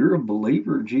you're a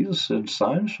believer, Jesus said,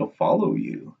 signs shall follow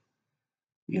you.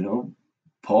 You know,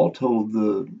 Paul told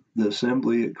the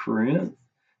assembly at Corinth,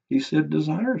 he said,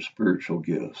 desire spiritual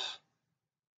gifts,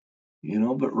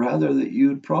 but rather that you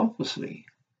would prophesy,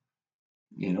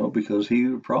 because he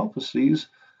who prophesies,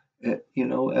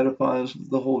 edifies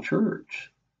the whole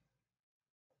church.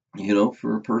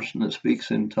 For a person that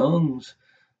speaks in tongues,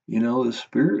 his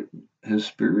spirit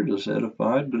is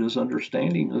edified, but his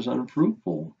understanding is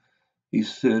unfruitful. He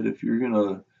said, if you're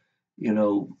gonna,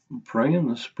 pray in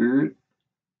the spirit,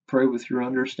 pray with your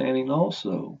understanding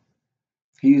also.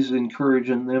 He's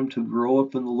encouraging them to grow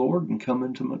up in the Lord and come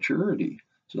into maturity.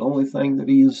 It's the only thing that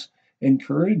he's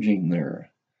encouraging there.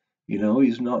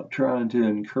 He's not trying to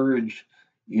encourage,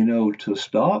 to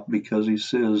stop, because he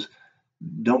says,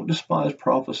 don't despise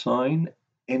prophesying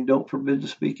and don't forbid to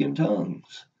speak in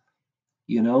tongues.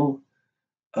 You know,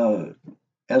 uh,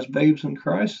 as babes in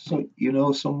Christ, so,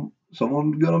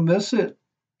 someone's gonna miss it.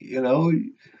 You know,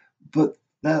 but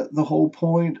that the whole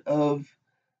point of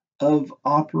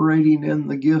operating in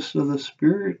the gifts of the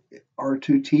Spirit are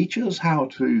to teach us how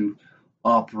to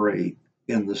operate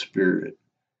in the Spirit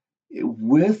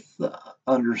with the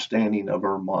understanding of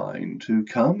our mind, to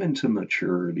come into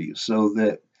maturity, so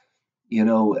that,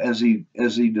 as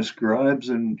he describes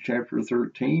in chapter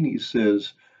 13, he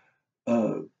says,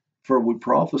 uh, for we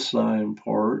prophesy in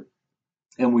part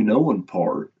and we know in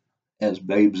part as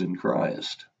babes in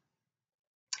Christ.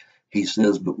 He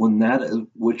says, but when that is,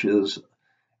 which is,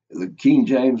 the King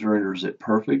James renders it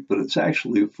perfect, but it's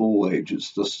actually a full age.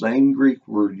 It's the same Greek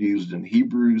word used in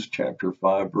Hebrews chapter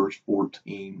 5, verse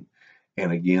 14,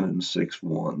 and again in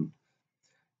 6:1.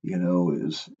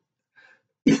 Is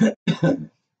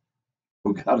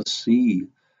we've got to see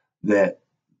that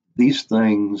these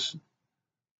things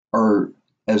are,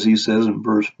 as he says in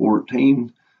verse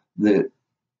 14, that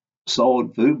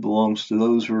solid food belongs to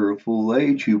those who are of full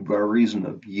age, who by reason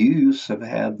of use have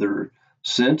had their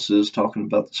senses, talking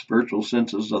about the spiritual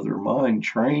senses of their mind,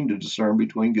 trained to discern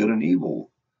between good and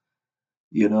evil.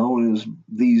 And it's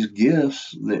these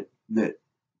gifts that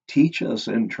teach us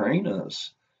and train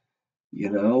us.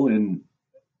 And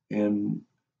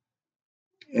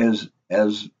as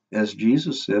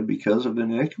Jesus said, because of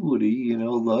iniquity,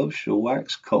 love shall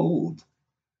wax cold.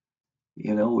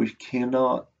 We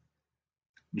cannot.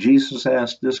 Jesus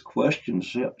asked this question,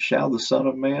 shall the Son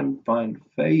of Man find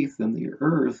faith in the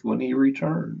earth when he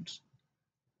returns?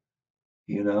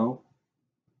 You know,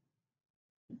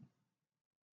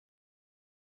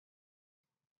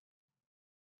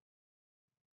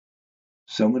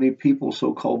 so many people,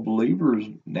 so-called believers,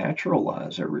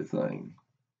 naturalize everything,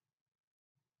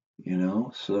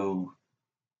 so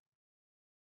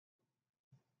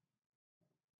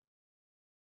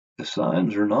if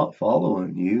signs are not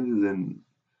following you, then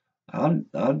I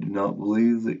do not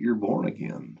believe that you're born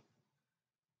again.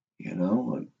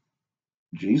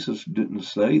 Jesus didn't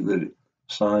say that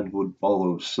signs would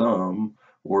follow some,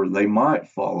 or they might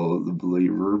follow the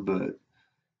believer, but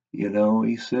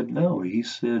he said no. He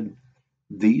said,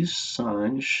 these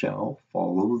signs shall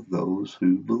follow those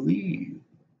who believe.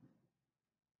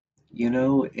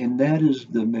 And that is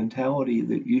the mentality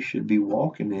that you should be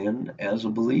walking in as a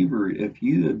believer. If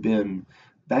you have been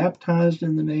baptized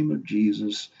in the name of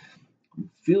Jesus,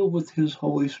 filled with his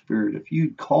Holy Spirit, if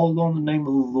you called on the name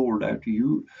of the Lord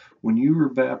when you were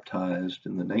baptized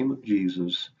in the name of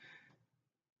Jesus,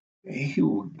 he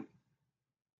will,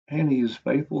 and he is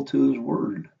faithful to his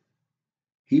word.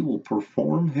 He will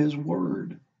perform his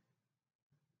word.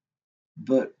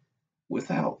 But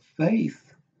without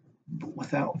faith,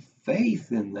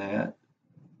 in that,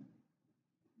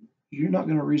 you're not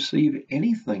going to receive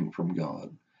anything from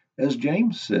God. As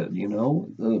James said,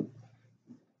 the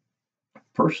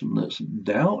person that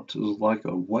doubts is like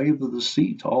a wave of the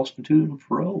sea tossed to and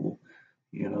fro.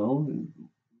 Don't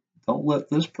let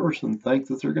this person think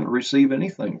that they're going to receive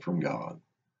anything from God.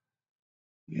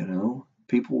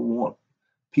 People want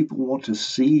to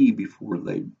see before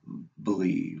they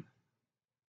believe.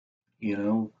 You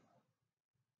know,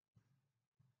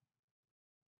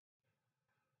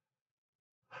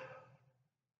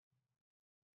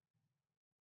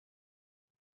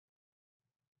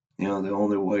 the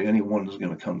only way anyone is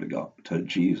going to come to God, to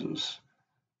Jesus,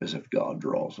 is if God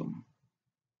draws them.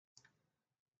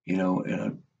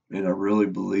 And I really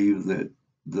believe that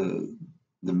the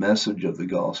the message of the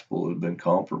gospel has been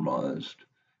compromised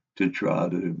to try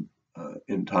to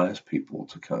entice people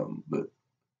to come, but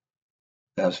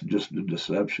that's just a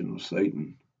deception of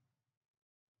Satan.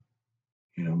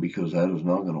 Because that is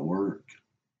not going to work.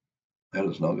 That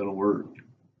is not going to work.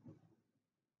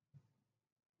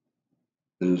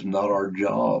 It is not our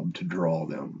job to draw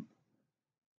them.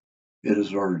 It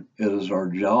is our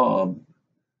job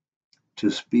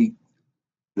to speak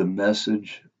the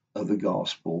message of the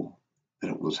gospel that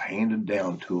it was handed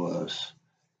down to us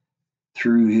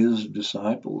through his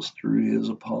disciples, through his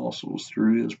apostles,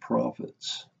 through his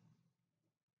prophets.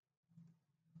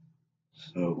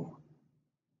 So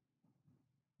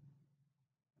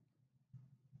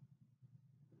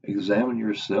examine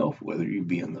yourself whether you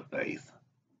be in the faith.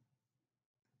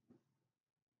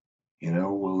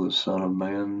 Will the Son of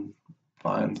Man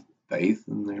find faith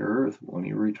in the earth when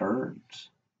he returns?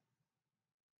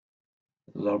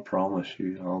 As I promise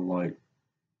you,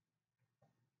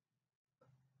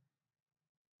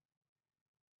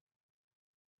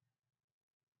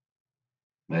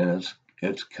 man,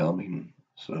 it's coming.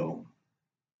 So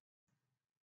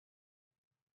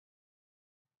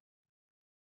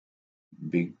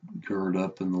be girded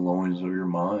up in the loins of your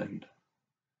mind.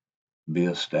 Be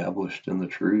established in the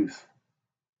truth.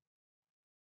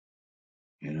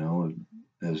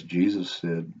 As Jesus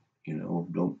said,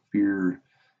 don't fear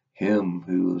him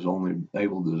who is only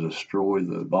able to destroy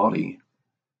the body.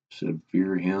 Said,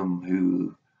 fear him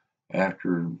who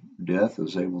after death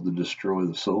is able to destroy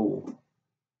the soul.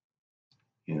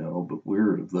 But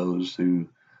we're those who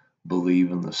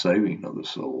believe in the saving of the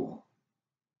soul.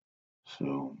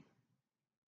 So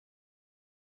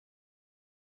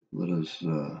let us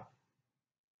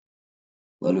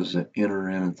enter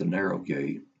in at the narrow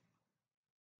gate.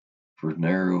 For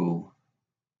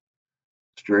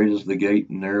straight is the gate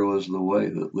and narrow is the way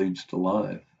that leads to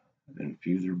life, and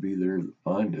few there be there that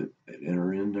find it and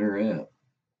enter in thereat,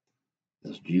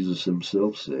 as Jesus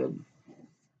himself said.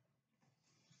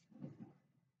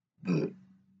 But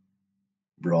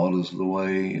broad is the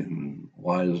way and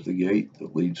wide is the gate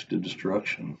that leads to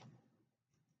destruction.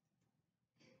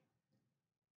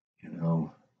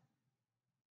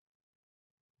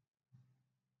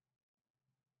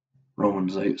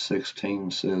 Romans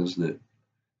 8:16 says that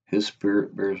his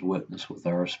spirit bears witness with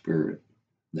our spirit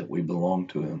that we belong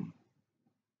to him.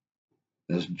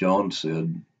 As John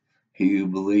said, he who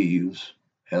believes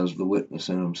has the witness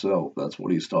in himself. That's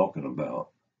what he's talking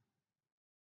about.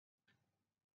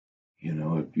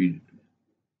 If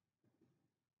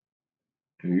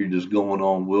you're just going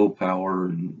on willpower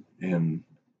and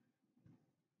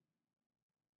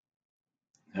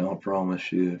I'll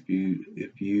promise you,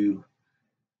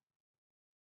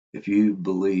 if you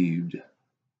believed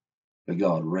that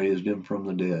God raised him from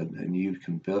the dead and you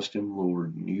confessed him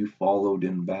Lord and you followed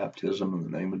in baptism in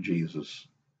the name of Jesus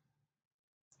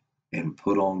and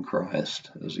put on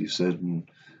Christ, as he said in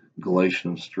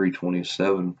Galatians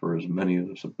 3:27, for as many of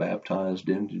us are baptized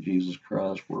into Jesus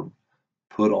Christ were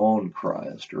put on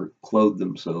Christ or clothed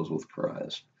themselves with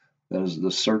Christ. That is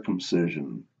the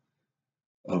circumcision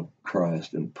of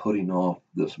Christ and putting off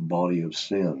this body of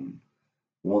sin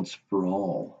once for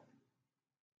all.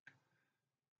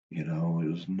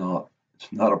 It's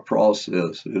not a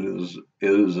process. It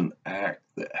is an act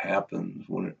that happens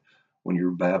when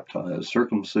you're baptized.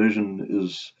 Circumcision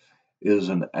is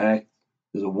an act,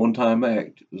 is a one-time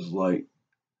act. It's like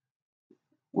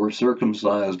we're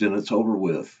circumcised and it's over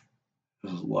with.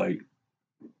 It's like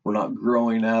we're not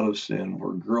growing out of sin,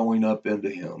 we're growing up into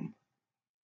him.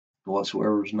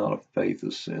 Whatsoever is not of faith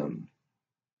is sin.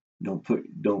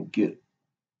 Don't get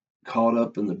caught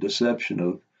up in the deception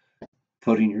of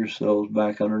putting yourselves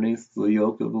back underneath the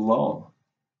yoke of the law.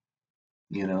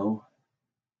 You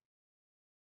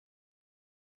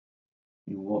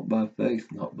walk by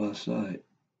faith, not by sight.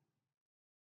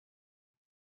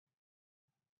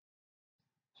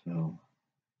 So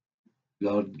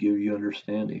God give you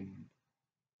understanding.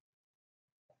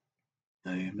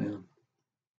 Amen.